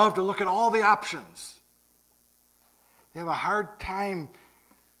love to look at all the options. They have a hard time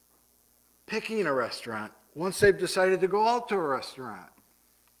picking a restaurant once they've decided to go out to a restaurant.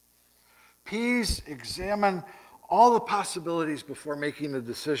 P's examine all the possibilities before making a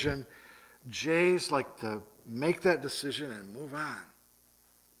decision. J's like to make that decision and move on.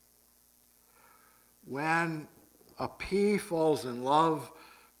 When a P falls in love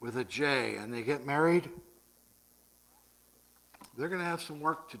with a J and they get married, they're going to have some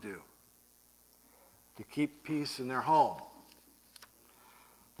work to do to keep peace in their home.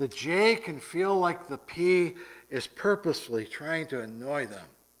 The J can feel like the P is purposefully trying to annoy them,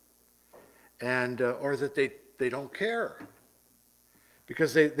 and or that they don't care,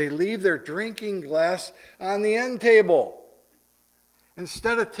 because they leave their drinking glass on the end table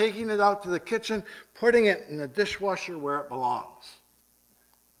instead of taking it out to the kitchen, putting it in the dishwasher where it belongs.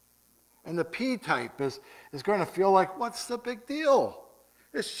 And the P type is going to feel like, what's the big deal?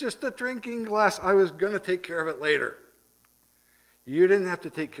 It's just a drinking glass. I was going to take care of it later. You didn't have to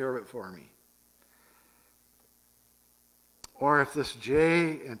take care of it for me. Or if this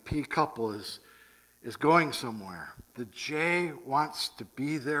J and P couple is going somewhere, the J wants to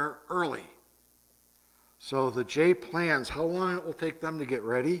be there early. So the J plans how long it will take them to get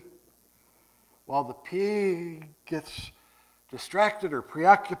ready, while the P gets distracted or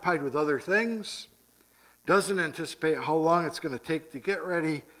preoccupied with other things, doesn't anticipate how long it's going to take to get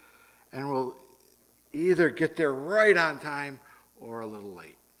ready, and will either get there right on time or a little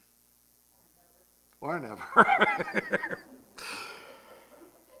late. Or never.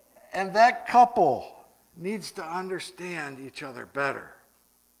 And that couple needs to understand each other better,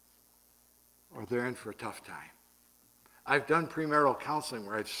 or they're in for a tough time. I've done premarital counseling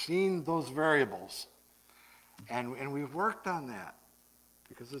where I've seen those variables, and we've worked on that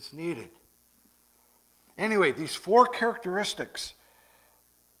because it's needed. Anyway, these 4 characteristics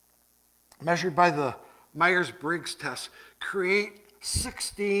measured by the Myers-Briggs test create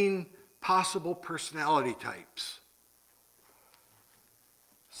 16 possible personality types.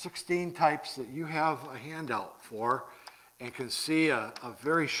 16 types that you have a handout for and can see a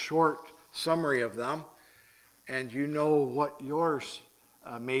very short summary of them, and you know what yours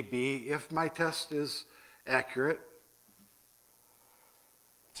may be if my test is accurate.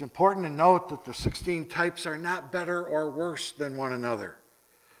 It's important to note that the 16 types are not better or worse than one another.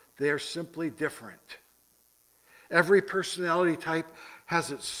 They are simply different. Every personality type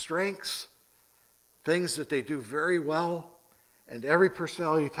has its strengths, things that they do very well, and every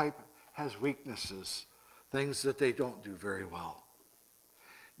personality type has weaknesses, things that they don't do very well.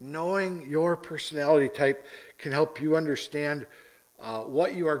 Knowing your personality type can help you understand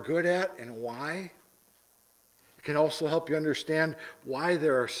what you are good at and why. It can also help you understand why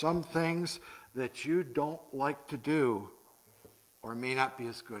there are some things that you don't like to do or may not be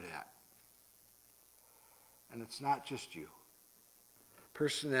as good at. And it's not just you.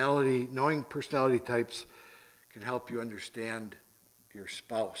 Knowing personality types can help you understand your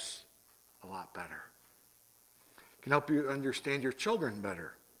spouse a lot better. It can help you understand your children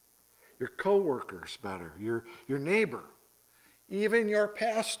better, your coworkers better, your neighbor, even your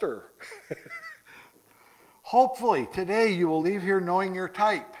pastor. Hopefully today you will leave here knowing your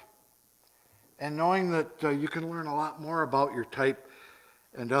type and knowing that you can learn a lot more about your type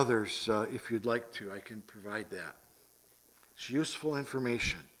and others if you'd like to. I can provide that. It's useful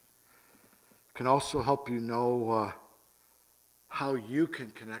information. It can also help you know how you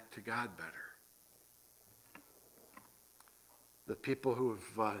can connect to God better. The people who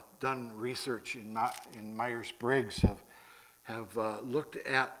have done research in Myers-Briggs have looked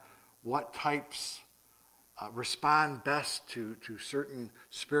at what types respond best to certain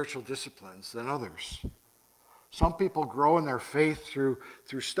spiritual disciplines than others. Some people grow in their faith through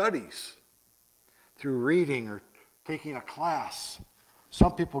studies, through reading or taking a class.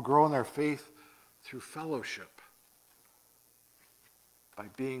 Some people grow in their faith through fellowship, by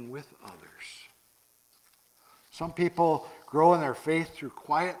being with others. Some people grow in their faith through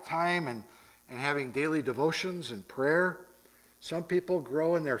quiet time and having daily devotions and prayer. Some people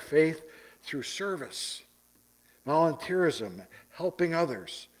grow in their faith through service, volunteerism, helping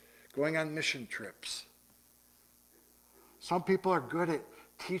others, going on mission trips. Some people are good at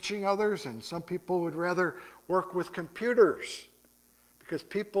teaching others, and some people would rather work with computers because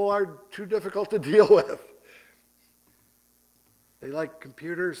people are too difficult to deal with. They like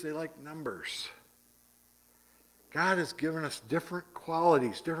computers, they like numbers. God has given us different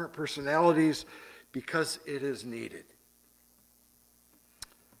qualities, different personalities, because it is needed.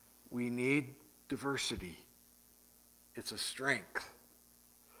 We need diversity. It's a strength.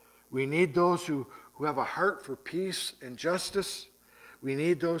 We need those who have a heart for peace and justice. We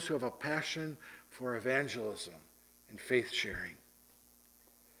need those who have a passion for evangelism and faith sharing.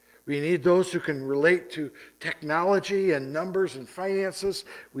 We need those who can relate to technology and numbers and finances.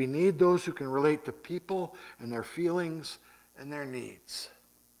 We need those who can relate to people and their feelings and their needs.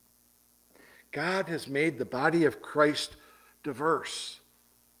 God has made the body of Christ diverse.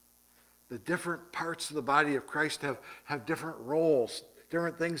 The different parts of the body of Christ have different roles,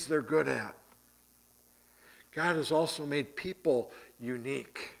 different things they're good at. God has also made people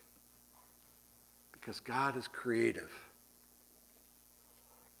unique because God is creative.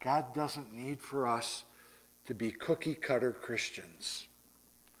 God doesn't need for us to be cookie-cutter Christians,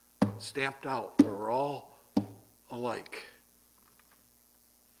 stamped out where we're all alike.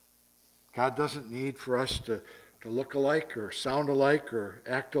 God doesn't need for us to look alike or sound alike or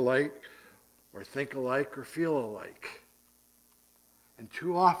act alike or think alike or feel alike. And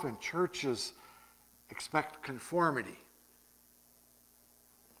too often churches expect conformity.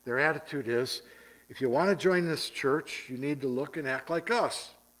 Their attitude is, if you want to join this church, you need to look and act like us.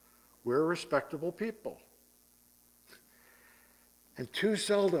 We're respectable people. And too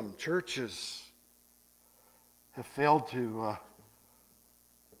seldom churches have failed to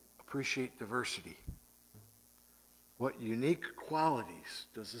appreciate diversity. What unique qualities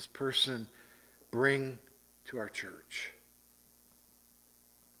does this person bring to our church?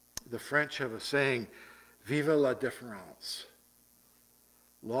 The French have a saying, vive la différence.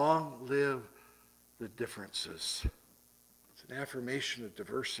 Long live the differences. It's an affirmation of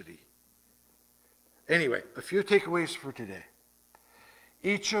diversity. Anyway, a few takeaways for today.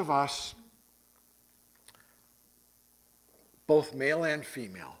 Each of us, both male and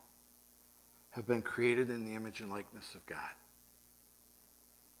female, have been created in the image and likeness of God.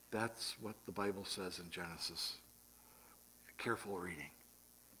 That's what the Bible says in Genesis. Careful reading.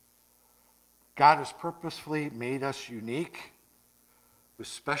 God has purposefully made us unique with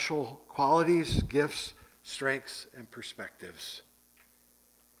special qualities, gifts, strengths, and perspectives.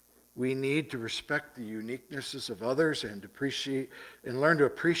 We need to respect the uniquenesses of others and learn to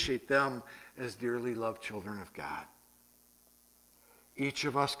appreciate them as dearly loved children of God. Each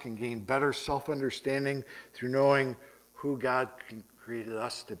of us can gain better self-understanding through knowing who God created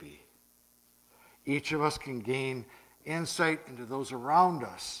us to be. Each of us can gain insight into those around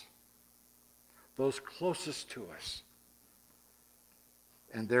us, those closest to us,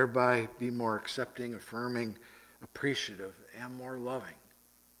 and thereby be more accepting, affirming, appreciative, and more loving.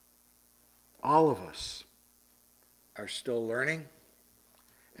 All of us are still learning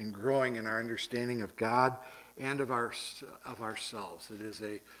and growing in our understanding of God and of ourselves. It is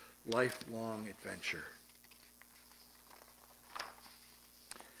a lifelong adventure.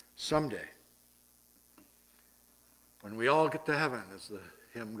 Someday, when we all get to heaven, as the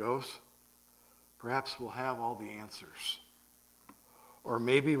hymn goes, perhaps we'll have all the answers. Or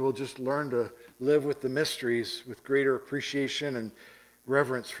maybe we'll just learn to live with the mysteries with greater appreciation and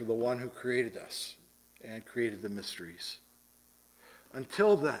reverence for the one who created us and created the mysteries.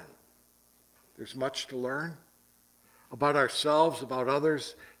 Until then, there's much to learn about ourselves, about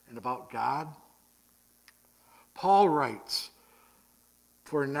others, and about God. Paul writes,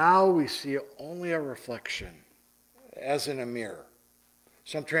 "For now we see only a reflection, as in a mirror."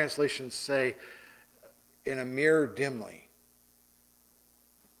 Some translations say, "in a mirror dimly.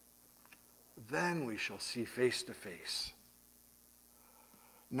 Then we shall see face to face.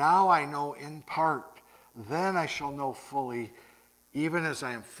 Now I know in part, then I shall know fully, even as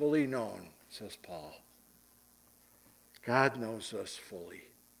I am fully known," says Paul. God knows us fully.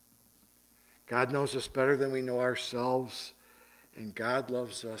 God knows us better than we know ourselves, and God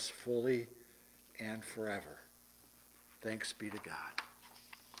loves us fully and forever. Thanks be to God.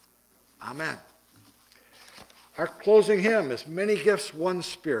 Amen. Our closing hymn is "Many Gifts, One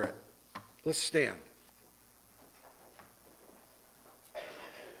Spirit." Let's stand.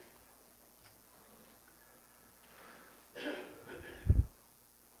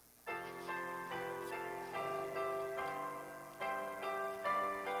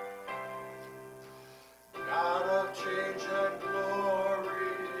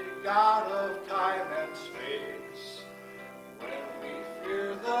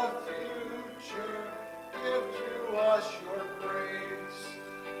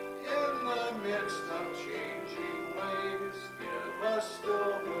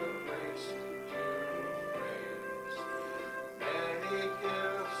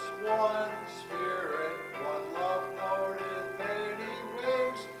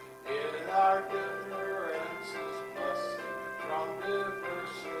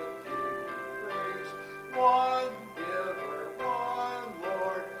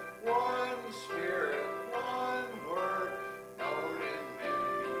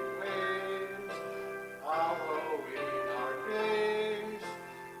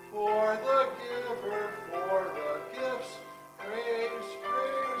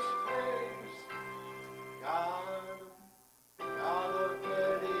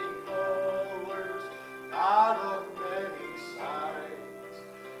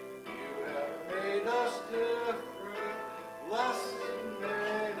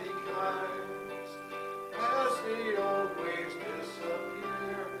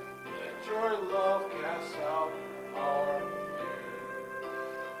 your love casts out our fear.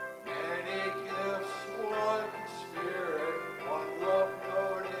 Many gifts, one spirit, one love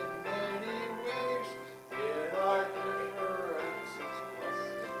known in many ways. In our differences,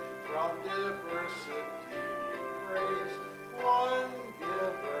 blessed from diversity we praise. One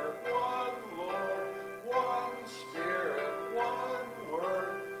giver, one Lord, one Spirit, one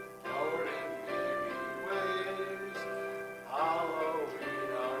Word, known in many ways. Hallowed be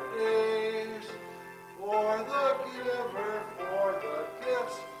our days, for the giver, for the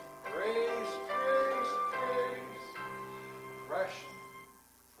gifts, praise, praise, praise.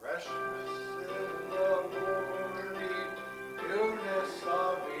 Freshness in the morning, newness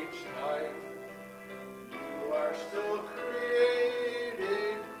of each night. You are still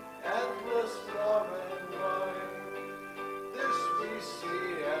creating endless love and light. This we see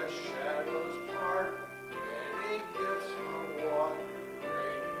as shadows part, many gifts from one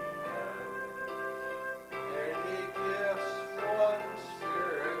great heart. Many gifts, one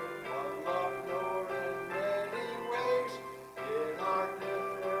spirit, one love known in many ways. In our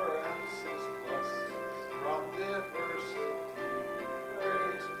differences, blessings from diversity we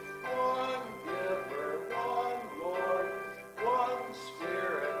praise. One giver, one Lord, one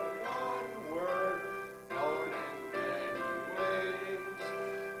Spirit, one Word, known in many ways.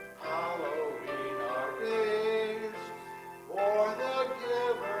 Hallowed our days, for the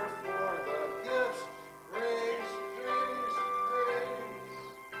giver, for the gifts, praise, praise, praise.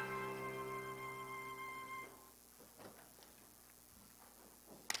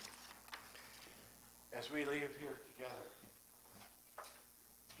 As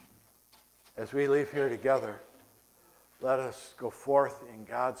we leave here together, let us go forth in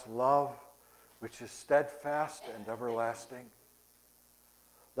God's love, which is steadfast and everlasting.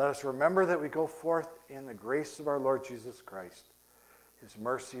 Let us remember that we go forth in the grace of our Lord Jesus Christ. His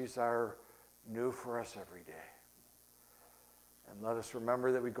mercies are new for us every day. And let us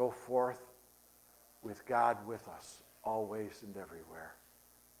remember that we go forth with God with us, always and everywhere.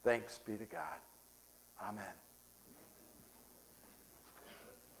 Thanks be to God. Amen.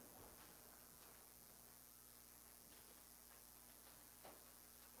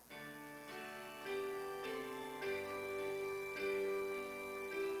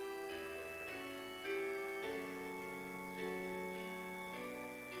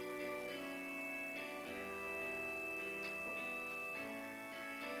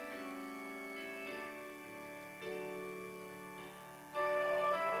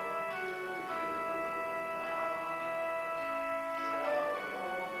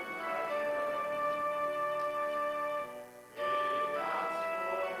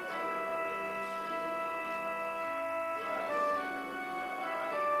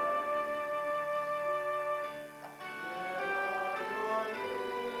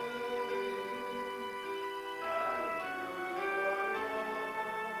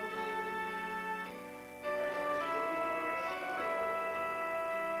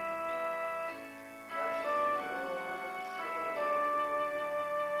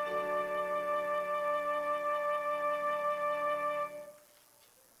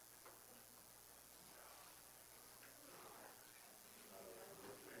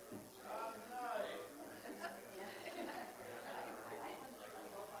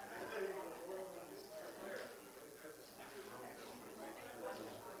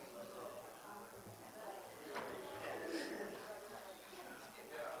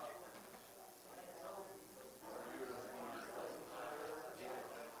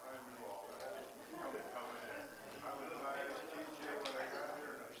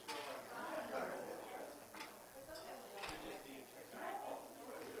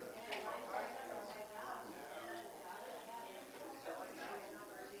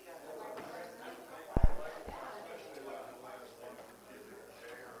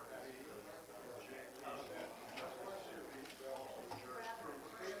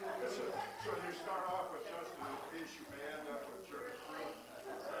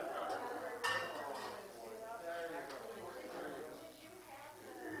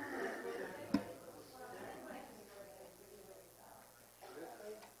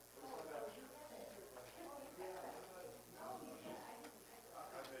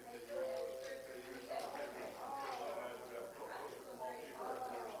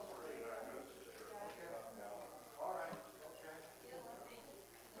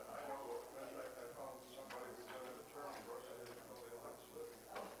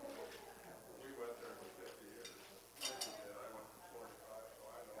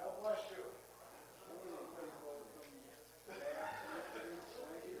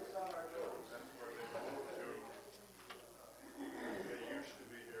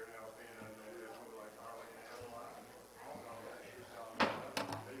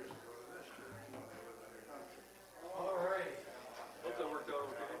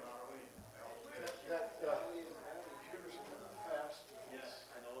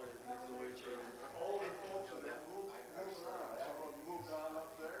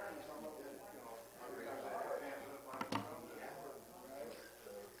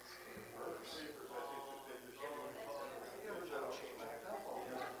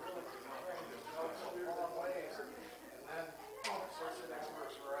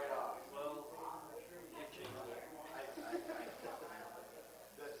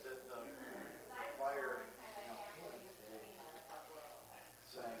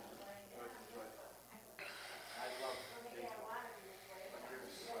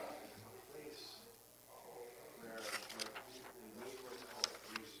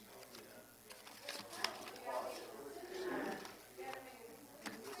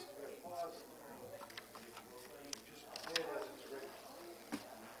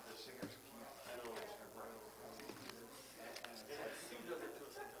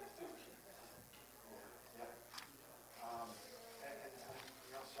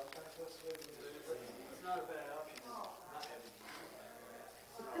 not a bad option. Not having.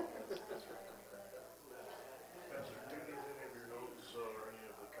 Pastor, do you need any of your notes or any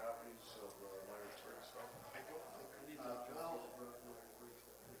of the copies of Myers-Briggs stuff? I don't think, I need well, to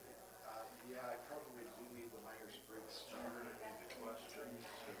yeah, I probably do need the Myers-Briggs. You're gonna need the questions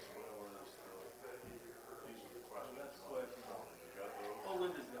as well as these are the questions. That's what. You got those? Oh,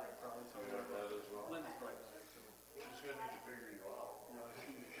 Linda's got it probably. So You got that as well? Linda's probably got it. So, She's gonna need to figure you out.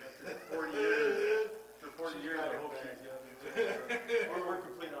 after 40 years, for 40 years, I hope she's got it. We're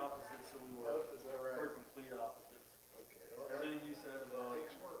complete opposites, so we were. Is that right? We're complete opposites. Okay. Everything you said about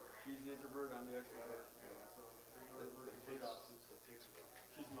Takes work. she's an introvert, I'm the extrovert. So we're complete opposites. It takes work.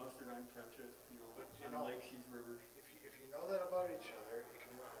 She's mustard, I'm ketchup. But you I'm know- Lake, she's rivers. If you know that about each other, it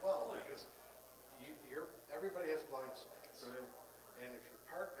can work well, because everybody has blind spots. Right. And if your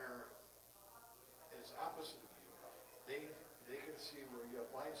partner is opposite of you, they can see where you have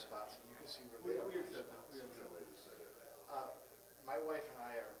blind spots, and you can see where they have We blind accept that. spots. We accept that. My wife and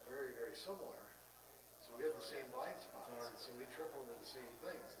I are very, very similar, so we have the same blind spots, and so we trip over the same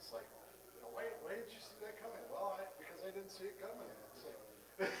things. It's like, why didn't you see that coming? Well, because I didn't see it coming. It's like,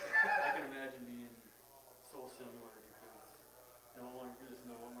 I can imagine being so similar because I don't want to do this,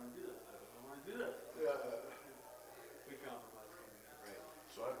 no, I want to do this, I don't want to do this. We compromise. right.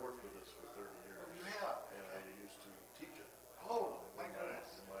 So I've worked with this for 30 years. Yeah. And I used to teach it. Oh, my in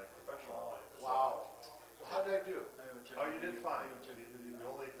goodness. my professional life. So- Wow. Well, how'd I do? I haven't checked. Oh, you did fine. I haven't checked the The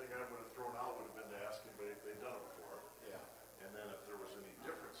only thing I would have thrown out would have been to ask anybody if they'd done it before. Yeah. And then if there was any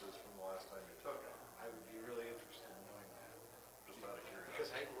differences from the last time you took it, I would be really interested in knowing that. just out of Because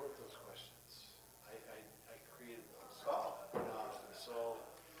curiosity. I wrote those questions. I created those. Oh. So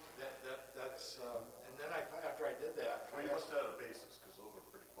that's, and then after I did that, Well, you must have had a basis, because those are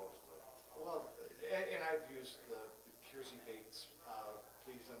pretty close to. well, and I've used the Kiersey Bates,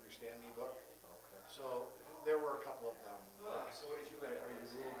 Please Understand Me book. Okay. So there were a couple of them. So what did you, are you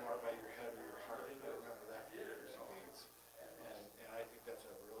ruled more by your head or your heart? I remember that from Kiersey Bates. And I think that's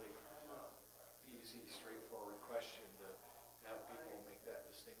a really easy, straightforward question to have people make that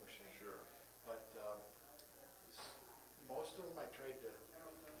distinguishing. Sure. But most of them I tried to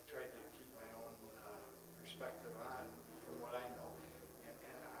keep my own perspective on from what I know.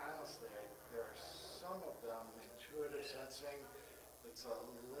 And honestly, there are some of them, intuitive sensing, that's a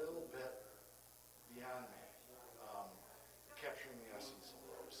little bit beyond me, capturing the essence of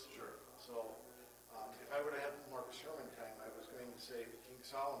those. Sure. So if I would have had more sermon time, I was going to say King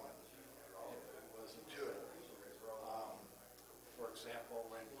Solomon was intuitive. For example,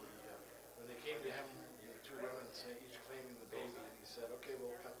 when they came to him, the two women each claiming the baby, and he said, "Okay,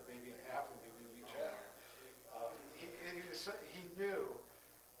 we'll cut the baby in half and give you each half." He knew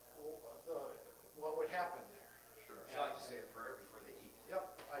what would happen there. Sure. I like to say a prayer before they eat. Yep.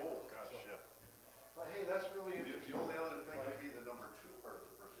 Oh, gosh, yeah. But hey, that's really The interesting. only other thing would be the number 2 part of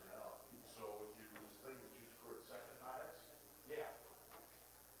the personality. So you think that you scored second highest? Yeah.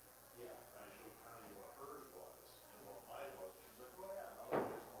 Yeah. I showed Connie what hers was and what mine was. She's like, well, yeah, now that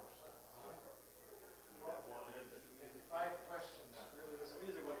makes more sense. You have one in it. And 5 questions really The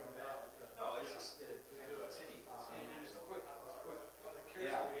music wasn't bad. No, it's just,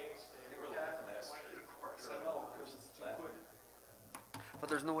 Yeah. No, because it's too quick. But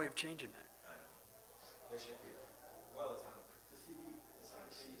there's no way of changing that. well, it's